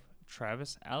of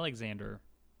Travis Alexander.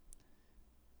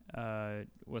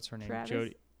 What's her name? Travis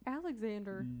Jodi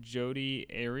Alexander. Jodi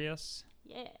Arias.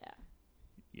 Yeah.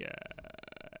 Yeah.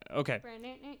 Okay.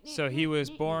 So he was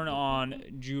born on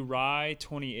July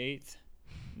 28th,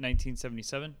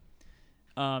 1977.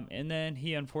 And then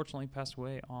he unfortunately passed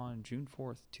away on June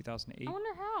 4th, 2008. I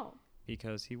wonder how.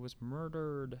 Because he was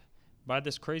murdered by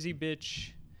this crazy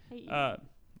bitch. Hey.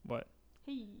 What?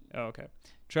 Hey. Oh, okay.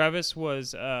 Travis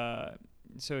was,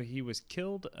 so he was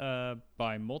killed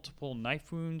by multiple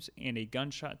knife wounds and a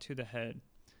gunshot to the head.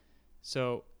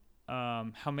 So,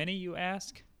 how many, you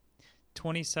ask?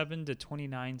 27 to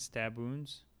 29 stab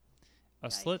wounds,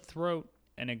 a slit throat,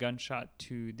 and a gunshot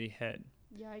to the head.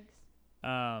 Yikes.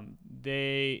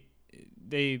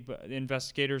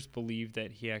 Investigators believe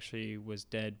that he actually was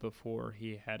dead before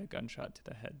he had a gunshot to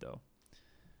the head, though.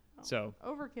 Oh, so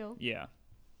overkill. Yeah.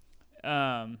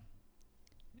 So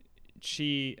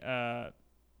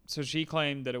she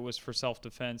claimed that it was for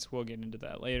self-defense. We'll get into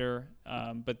that later.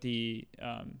 But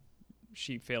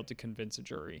she failed to convince a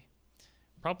jury.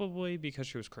 Probably because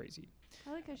she was crazy.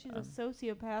 I like how she's a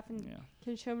sociopath and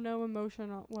can show no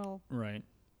emotion. Right.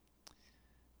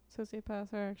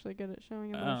 Sociopaths are actually good at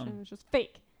showing emotion. It's just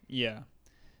fake. Yeah.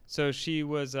 So she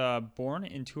was born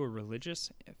into a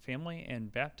religious family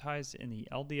and baptized in the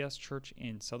LDS Church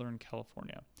in Southern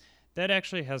California. That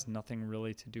actually has nothing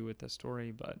really to do with the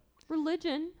story, but...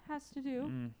 Religion has to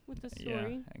do with the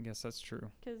story. Yeah, I guess that's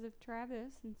true. Because of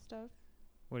Travis and stuff.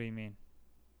 What do you mean?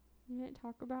 You didn't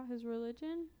talk about his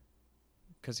religion?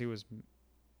 Because he was...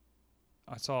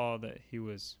 I saw that he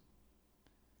was...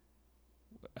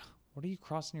 What are you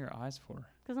crossing your eyes for?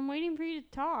 Because I'm waiting for you to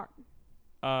talk.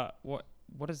 What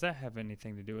does that have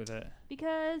anything to do with it?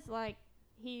 Because,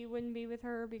 he wouldn't be with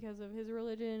her because of his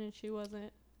religion and she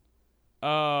wasn't.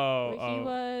 Oh. But he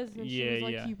was, and she was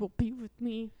like, "You will be with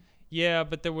me." Yeah,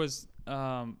 but there was,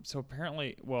 so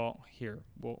apparently, here,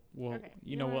 we'll okay.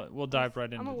 You know what, we'll dive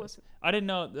right into this. I didn't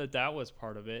know that was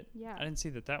part of it. Yeah. I didn't see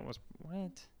that was,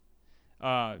 what?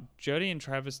 Jodi and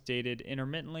Travis dated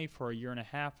intermittently for a year and a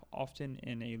half, often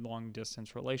in a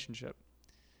long-distance relationship.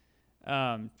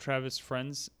 Travis's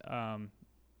friends,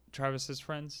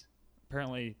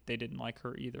 apparently they didn't like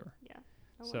her either. Yeah,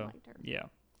 no one liked her. Yeah.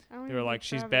 They were like,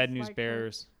 she's bad news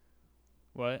bears.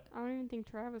 What? I don't even think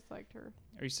Travis liked her.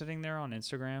 Are you sitting there on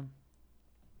Instagram?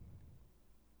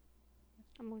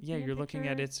 You're looking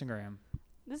at Instagram.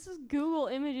 This is Google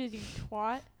Images, you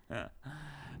twat.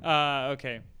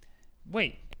 Okay.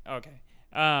 Wait. Okay.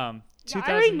 I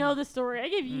already know the story. I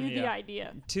gave you the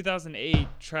idea. 2008,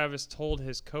 Travis told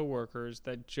his coworkers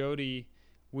that Jodi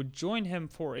would join him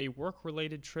for a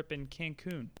work-related trip in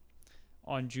Cancun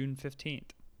on June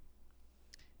 15th.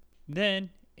 Then,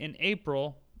 in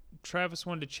April, Travis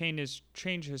wanted to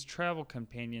change his travel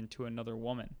companion to another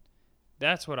woman.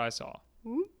 That's what I saw.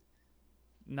 Ooh.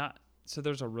 So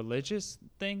there's a religious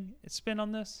thing spin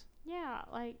on this? Yeah,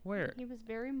 where? He was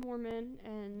very Mormon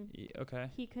and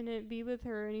he couldn't be with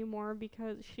her anymore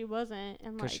because she wasn't.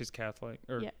 And because she's Catholic?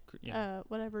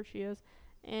 Whatever she is.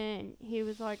 And he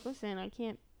was like, listen, I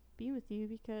can't be with you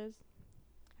because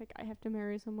I have to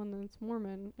marry someone that's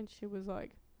Mormon. And she was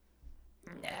like,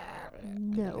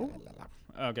 no.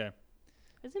 Okay.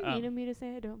 Is it mean of me to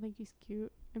say I don't think he's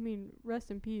cute? I mean, rest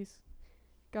in peace.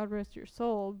 God rest your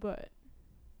soul, but...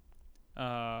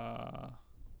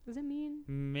 Does it mean?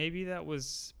 Maybe that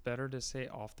was better to say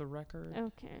off the record.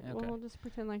 Okay. Well, we'll just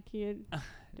pretend like he had...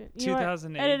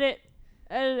 2008. Edit it.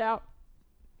 Edit it out.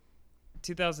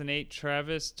 2008,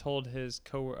 Travis told his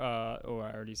I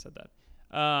already said that.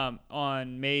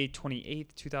 On May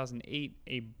 28th, 2008,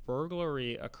 a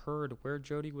burglary occurred where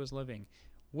Jodi was living,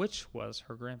 which was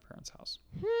her grandparents' house.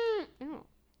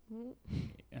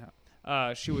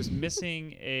 Yeah. She was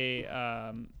missing a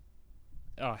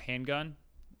handgun,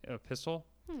 a pistol,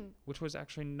 which was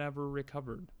actually never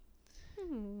recovered.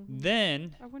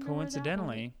 Then,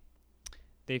 coincidentally,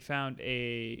 they found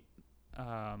a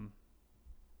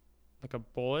like a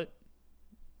bullet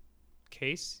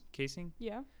casing.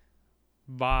 Yeah.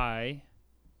 By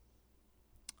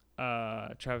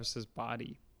Travis's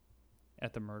body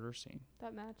at the murder scene.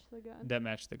 That matched the gun. That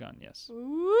matched the gun, yes.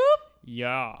 Whoop.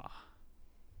 Yeah.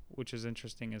 Which is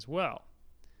interesting as well.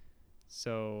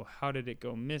 So, how did it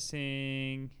go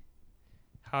missing?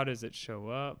 How does it show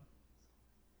up?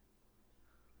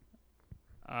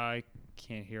 I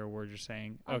can't hear a word you're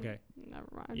saying. Okay. Never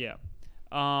mind. Yeah.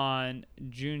 On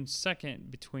June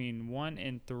 2nd, between 1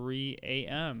 and 3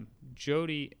 a.m.,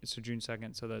 Jodi... So, June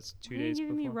 2nd, so that's 2 days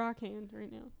before. You're giving me rock hand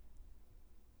right now.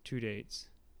 2 dates.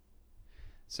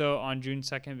 So, on June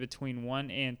 2nd, between 1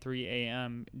 and 3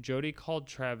 a.m., Jodi called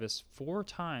Travis 4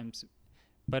 times,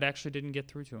 but actually didn't get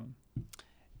through to him.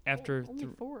 After only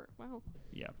 4. Wow.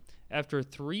 Yeah. After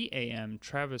 3 a.m.,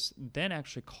 Travis then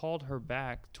actually called her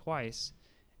back twice,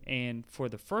 and for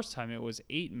the first time it was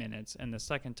 8 minutes, and the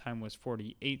second time was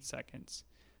 48 seconds.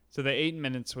 So the 8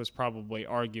 minutes was probably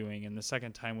arguing, and the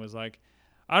second time was like,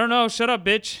 I don't know, shut up,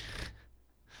 bitch.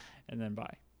 And then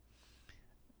bye.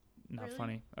 Not really?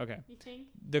 Funny. Okay. You think?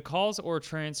 The calls or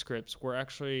transcripts were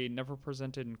actually never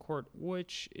presented in court,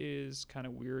 which is kind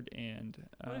of weird. And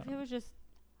what if it was just,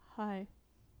 hi.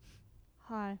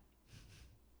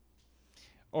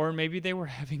 Or maybe they were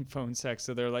having phone sex,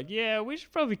 so they're like, yeah, we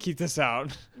should probably keep this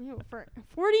out. For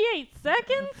 48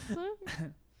 seconds?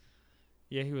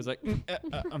 Yeah, he was like,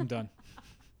 I'm done.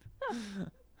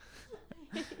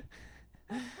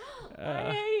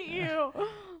 I hate you.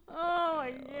 Oh,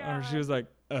 my God. Or she was like,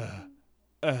 I'm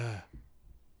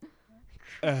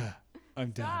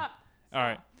done. Stop. All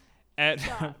right.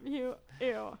 Stop. Ew.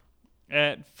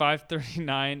 At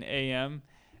 5:39 a.m.,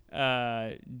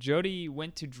 Jodi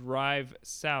went to drive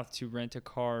south to rent a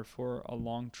car for a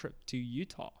long trip to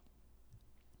Utah.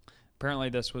 Apparently,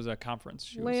 this was a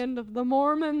conference. Land of the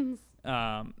Mormons.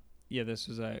 Yeah, this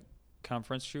was a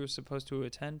conference she was supposed to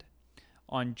attend.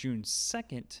 On June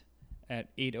 2nd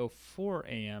at 8:04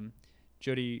 a.m.,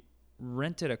 Jodi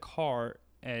rented a car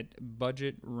at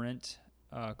Budget Rent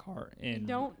Car in...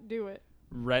 Don't do it.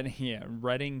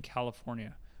 Redding,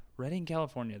 California. Redding,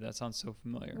 California. That sounds so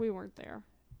familiar. We weren't there.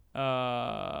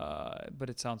 But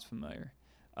it sounds familiar.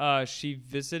 She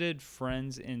visited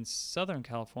friends in Southern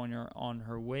California on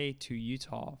her way to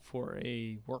Utah for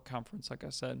a work conference, like I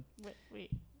said.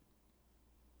 Wait.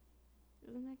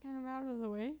 Isn't that kind of out of the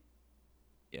way?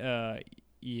 Yeah.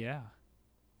 Yeah,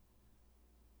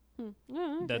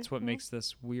 okay. That's what makes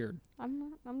this weird. I'm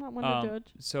not one to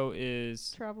judge. So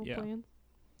is travel plans.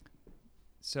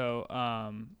 So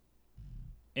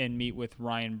and meet with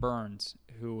Ryan Burns,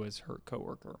 who was her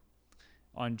coworker.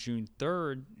 On June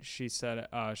 3rd, she said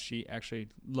she actually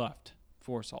left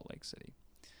for Salt Lake City.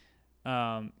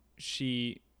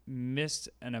 She missed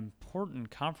an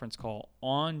important conference call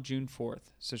on June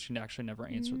 4th, so she actually never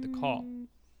answered the call,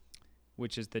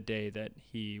 which is the day that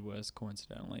he was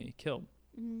coincidentally killed.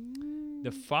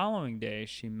 The following day,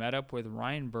 she met up with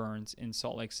Ryan Burns in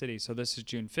Salt Lake City. So this is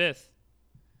June 5th.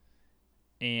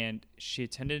 And she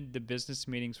attended the business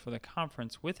meetings for the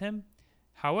conference with him.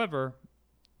 However,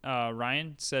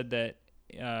 Ryan said that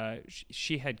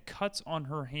she had cuts on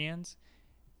her hands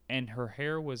and her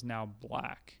hair was now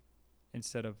black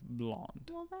instead of blonde.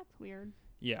 Well, that's weird.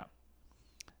 Yeah.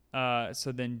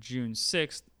 So then June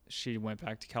 6th, she went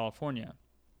back to California.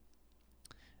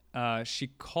 She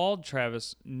called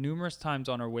Travis numerous times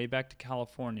on her way back to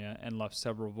California and left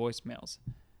several voicemails.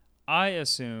 I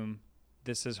assume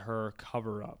this is her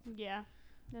cover-up. Yeah,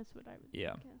 that's what I would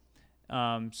guess.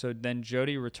 So then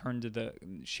Jodi returned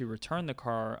the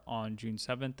car on June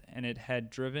 7th, and it had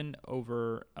driven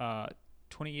over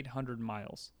 2,800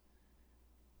 miles.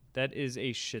 That is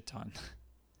a shit ton.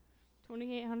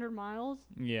 2,800 miles?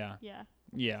 Yeah. Yeah.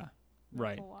 Yeah,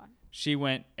 right. That's a lot. She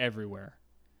went everywhere.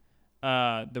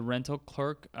 The rental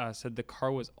clerk said the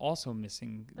car was also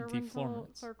missing the floor mats. The rental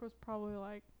clerk was probably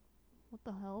like, what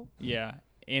the hell? Yeah,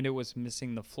 and it was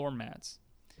missing the floor mats.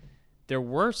 There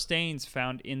were stains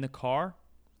found in the car,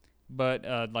 but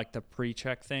like the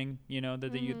pre-check thing,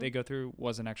 that they go through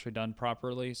wasn't actually done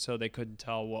properly, so they couldn't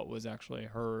tell what was actually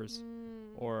hers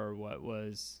or what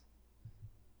was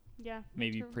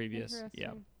maybe previous.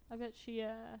 Yeah. I bet she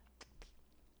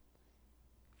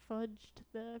fudged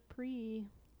the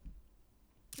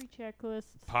Free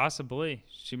checklists. Possibly.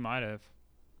 She might have.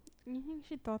 You think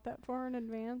she thought that far in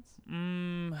advance?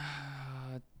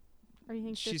 Or you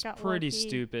think she's got pretty lucky?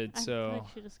 stupid, so... I think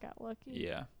she just got lucky.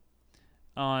 Yeah.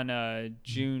 On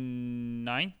June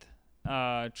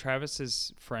 9th,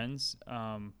 Travis's friends,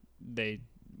 they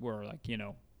were like,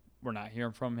 we're not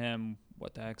hearing from him.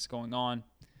 What the heck's going on?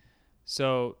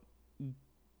 So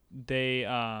they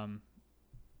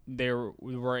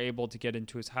were able to get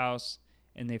into his house,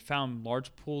 and they found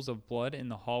large pools of blood in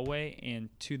the hallway and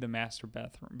to the master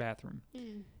bathroom,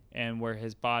 and where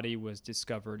his body was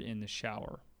discovered in the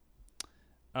shower.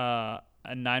 A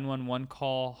 911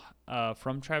 call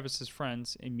from Travis's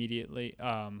friends immediately.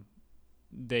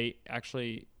 The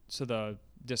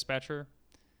dispatcher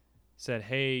said,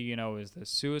 "Hey, is this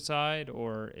suicide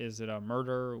or is it a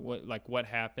murder? What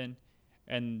happened?"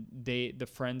 And the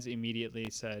friends immediately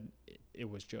said it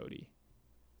was Jodi.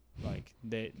 Like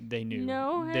they knew.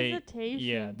 No hesitation.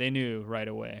 Yeah, they knew right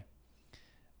away.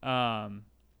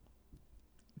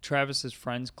 Travis's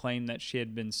friends claimed that she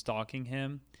had been stalking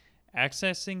him,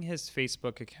 accessing his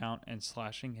Facebook account and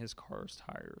slashing his car's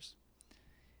tires.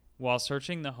 While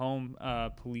searching the home,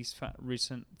 police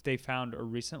found a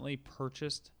recently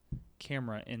purchased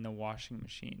camera in the washing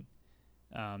machine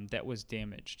that was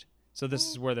damaged. So this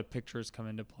is where the pictures come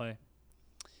into play.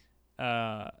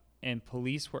 And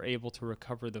police were able to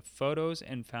recover the photos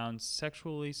and found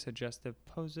sexually suggestive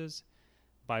poses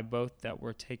by both that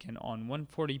were taken on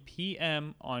 1:40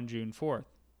 p.m. on June 4th.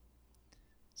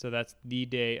 So that's the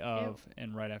day of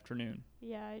and right afternoon.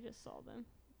 Yeah, I just saw them.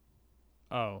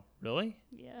 Oh, really?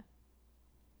 Yeah.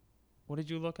 What did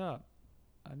you look up?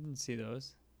 I didn't see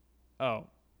those. Oh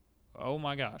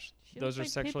my gosh. Those are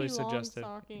sexually suggestive.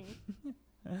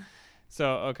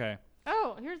 So, okay.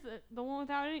 Oh, here's the one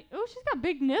without any. Oh, she's got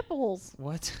big nipples.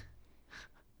 What?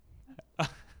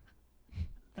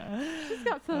 She's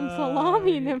got some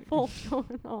salami nipples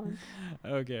going on.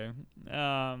 Okay.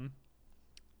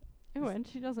 Ew, and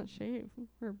she doesn't shave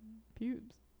her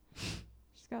pubes.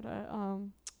 She's got a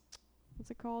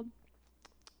what's it called?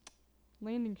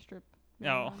 Landing strip.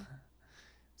 Oh.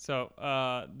 So,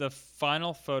 the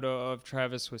final photo of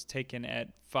Travis was taken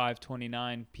at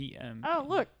 5:29 p.m. Oh,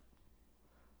 look.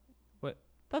 What?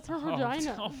 That's her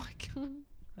vagina. Oh my god.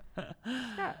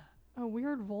 She's got a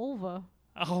weird vulva.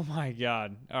 Oh my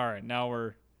god. All right, now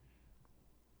we're...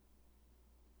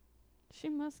 She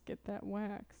must get that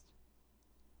waxed.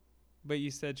 But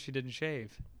you said she didn't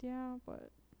shave. Yeah,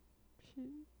 but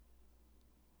she...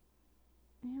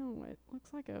 Ew, it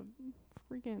looks like a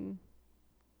freaking...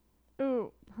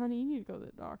 Oh, honey, you need to go to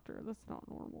the doctor. That's not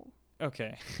normal.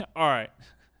 Okay. All right.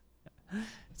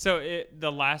 So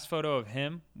the last photo of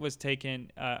him was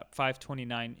taken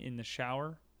 5:29 in the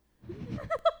shower.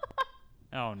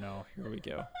 Oh no, here we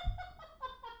go.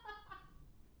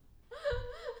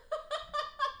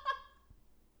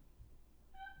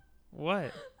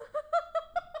 What?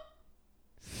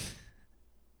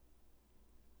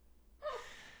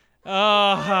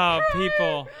 Oh,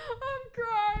 people. I'm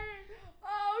crying.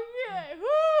 Oh, yeah.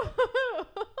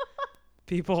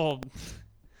 People.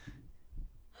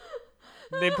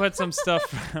 They put some stuff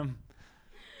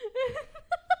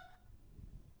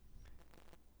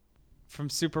from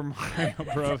Super Mario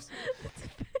Bros. I'm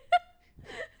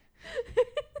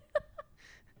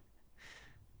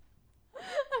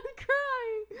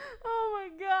crying. Oh my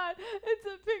god. It's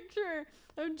a picture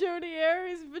of Jodi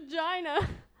Arias' vagina.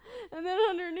 And then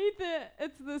underneath it,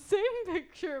 it's the same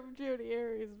picture of Jodi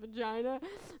Arias' vagina,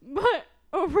 but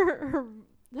over her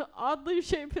oddly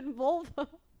shaped vulva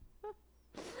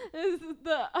is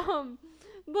the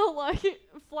like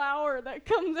flower that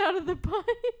comes out of the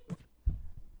pipe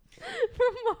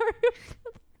from Mario.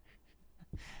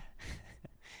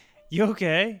 You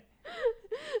okay?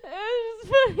 It's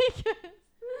funny 'cause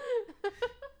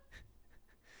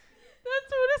that's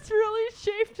what it's really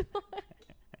shaped like.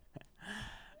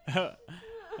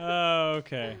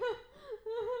 Okay.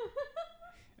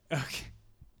 Okay.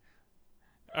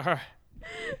 All right.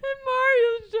 And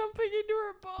Mario's jumping into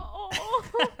her ball.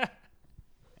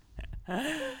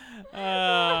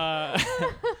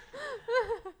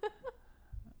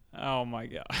 Oh my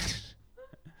gosh.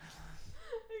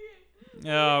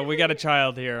 Oh, we got a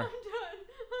child here. I'm done.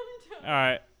 All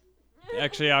right.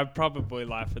 Actually, I'd probably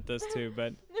laugh at this too,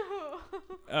 but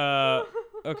No.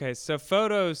 okay, so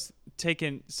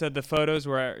the photos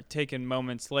were taken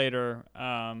moments later.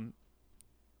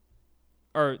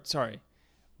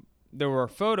 There were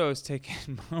photos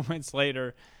taken moments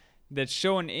later that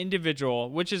show an individual,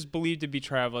 which is believed to be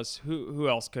Travis. Who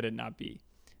else could it not be?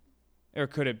 Or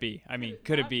could it be? I mean,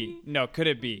 could it be? No, could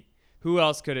it be? Who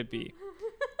else could it be?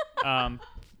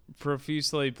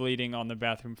 profusely bleeding on the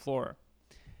bathroom floor.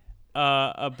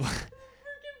 Freaking flower.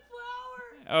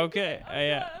 Okay.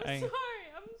 I'm sorry.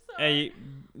 Hey,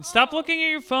 stop looking at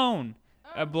your phone.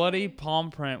 Okay. A bloody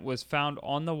palm print was found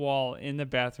on the wall in the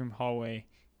bathroom hallway.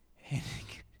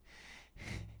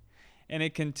 And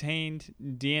it contained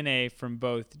DNA from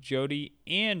both Jodi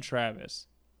and Travis.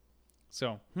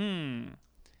 So,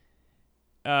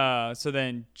 so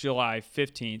then July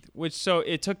 15th, so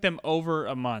it took them over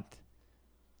a month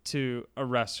to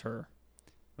arrest her.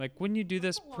 Like, wouldn't you do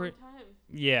this? That's a long time.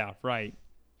 Yeah, right.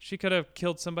 She could have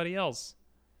killed somebody else.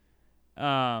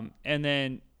 And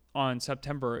then on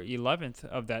September 11th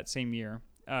of that same year,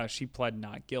 she pled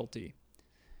not guilty.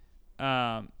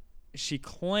 She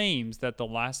claims that the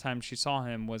last time she saw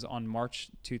him was in March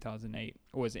 2008.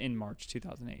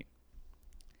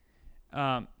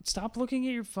 Stop looking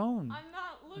at your phone. I'm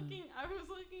not looking. I was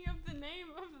looking up the name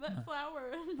of that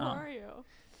flower in Mario.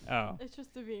 Oh. It's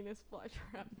just a Venus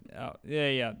flytrap. Oh,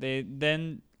 yeah.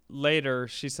 Then later,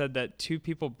 she said that 2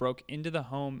 people broke into the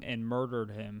home and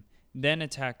murdered him, then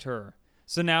attacked her.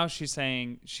 So now she's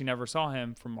saying she never saw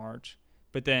him from March,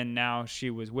 but then now she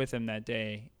was with him that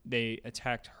day. They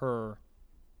attacked her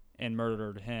and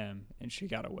murdered him, and she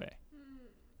got away.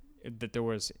 That there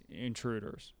was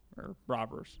intruders or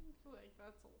robbers. Like,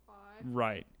 that's a lie.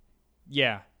 Right.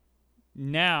 Yeah.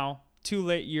 Now,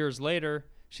 2 years later,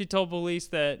 she told police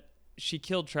that she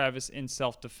killed Travis in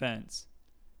self-defense.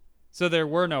 So there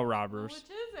were no robbers. Which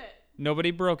is it?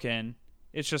 Nobody broke in.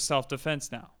 It's just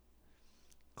self-defense now.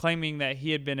 Claiming that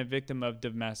he had been a victim of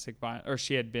domestic violence, or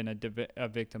she had been a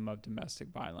victim of domestic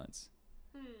violence.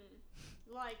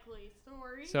 Likely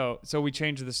story. So we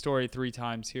changed the story 3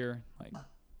 times here. Like,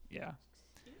 yeah.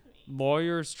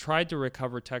 Lawyers tried to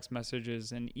recover text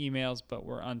messages and emails, but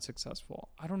were unsuccessful.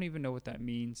 I don't even know what that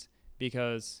means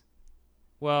because,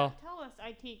 well, tell us,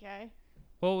 IT guy.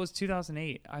 Well, it was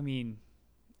 2008. I mean,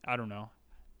 I don't know.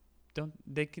 Don't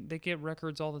they get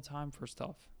records all the time for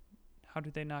stuff? How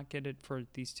did they not get it for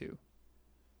these 2?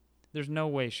 There's no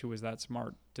way she was that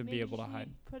smart to be able to hide.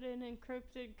 Put an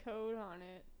encrypted code on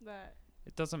it that.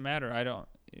 It doesn't matter.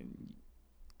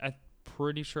 I'm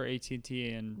pretty sure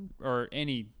AT&T or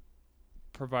any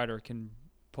provider can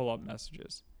pull up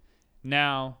messages.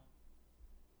 Now,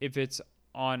 if it's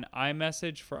on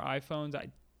iMessage for iPhones,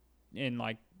 in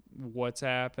like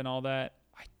WhatsApp and all that,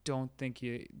 I don't think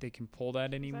they can pull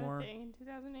that anymore. Was that a thing in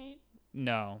 2008?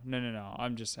 No.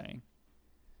 I'm just saying.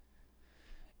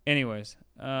 Anyways,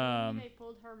 they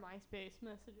pulled her MySpace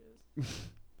messages.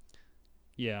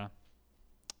 Yeah.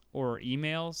 Or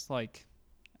emails, like,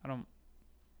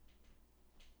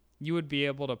 you would be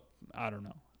able to, I don't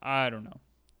know.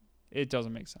 It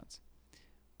doesn't make sense.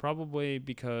 Probably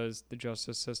because the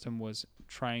justice system was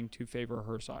trying to favor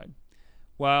her side.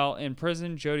 While in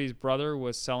prison, Jodi's brother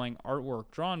was selling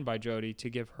artwork drawn by Jodi to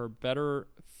give her better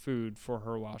food for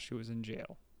her while she was in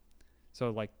jail. So,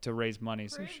 like, to raise money.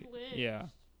 Yeah.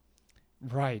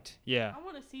 Right, yeah. I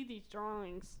want to see these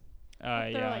drawings.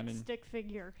 They're like stick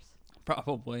figures.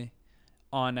 Probably.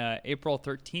 On April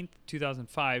 13th,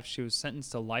 2005, she was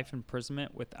sentenced to life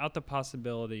imprisonment without the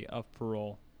possibility of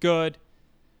parole. Good.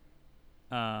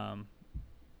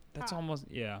 That's almost,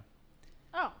 yeah.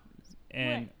 Oh.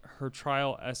 And her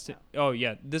trial oh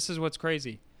yeah, this is what's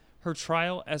crazy. Her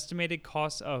trial estimated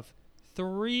cost of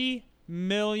 $3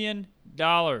 million.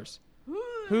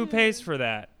 Who pays for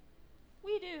that?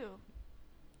 We do.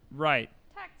 Right.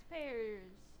 Taxpayers.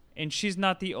 And she's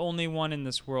not the only one in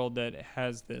this world that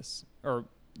has this, or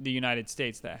the United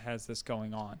States that has this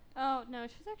going on. Oh, no,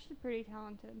 she's actually pretty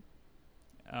talented.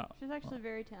 Oh. She's actually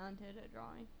very talented at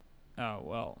drawing. Oh,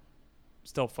 well,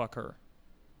 still fuck her.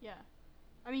 Yeah.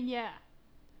 I mean, yeah.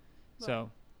 So.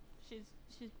 She's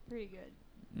pretty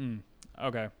good.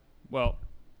 Okay. Well.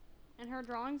 And her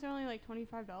drawings are only like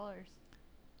 $25.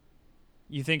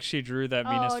 You think she drew that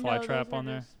Venus flytrap on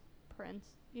there? Prints.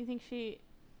 You think she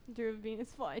drew a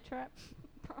Venus flytrap?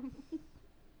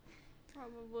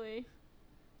 Probably.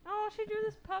 Oh, she drew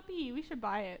this puppy. We should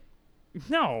buy it.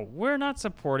 No, we're not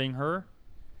supporting her.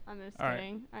 I'm just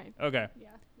kidding. Right. Okay. Yeah.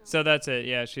 No. So that's it.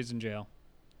 Yeah, she's in jail.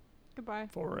 Goodbye.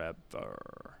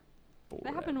 Forever.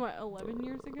 That happened, 11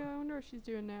 years ago? I wonder what she's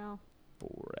doing now.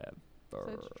 Forever.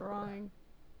 Such drawing.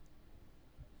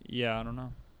 Yeah, I don't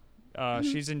know.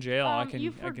 She's in jail.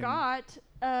 You forgot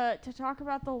to talk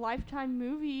about the Lifetime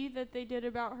movie that they did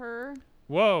about her.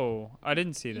 Whoa, I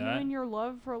didn't see that. You and your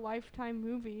love for Lifetime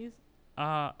movies.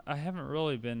 I haven't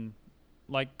really been,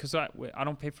 because I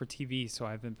don't pay for TV, so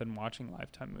I haven't been watching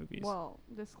Lifetime movies. Well,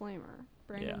 disclaimer: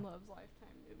 Brandon loves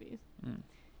Lifetime movies. Mm.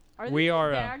 Are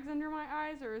there bags under my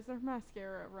eyes, or is there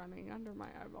mascara running under my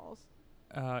eyeballs?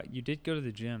 You did go to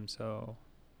the gym, so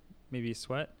maybe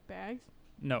sweat? Bags?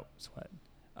 No, sweat.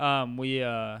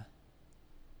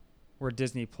 We're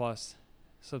Disney Plus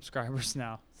subscribers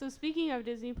now. So speaking of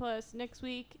Disney Plus, next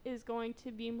week is going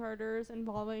to be murders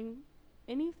involving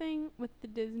anything with the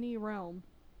Disney realm.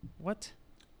 What?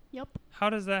 Yep. How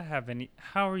does that have any?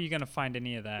 How are you gonna find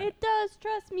any of that? It does,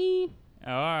 trust me.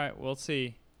 Oh, all right, we'll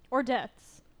see. Or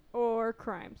deaths. Or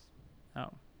crimes. Oh.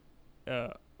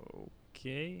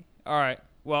 Okay. All right.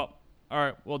 Well, all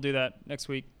right, we'll do that next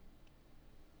week.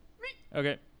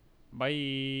 Okay.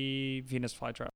 Bye. Venus flytrap.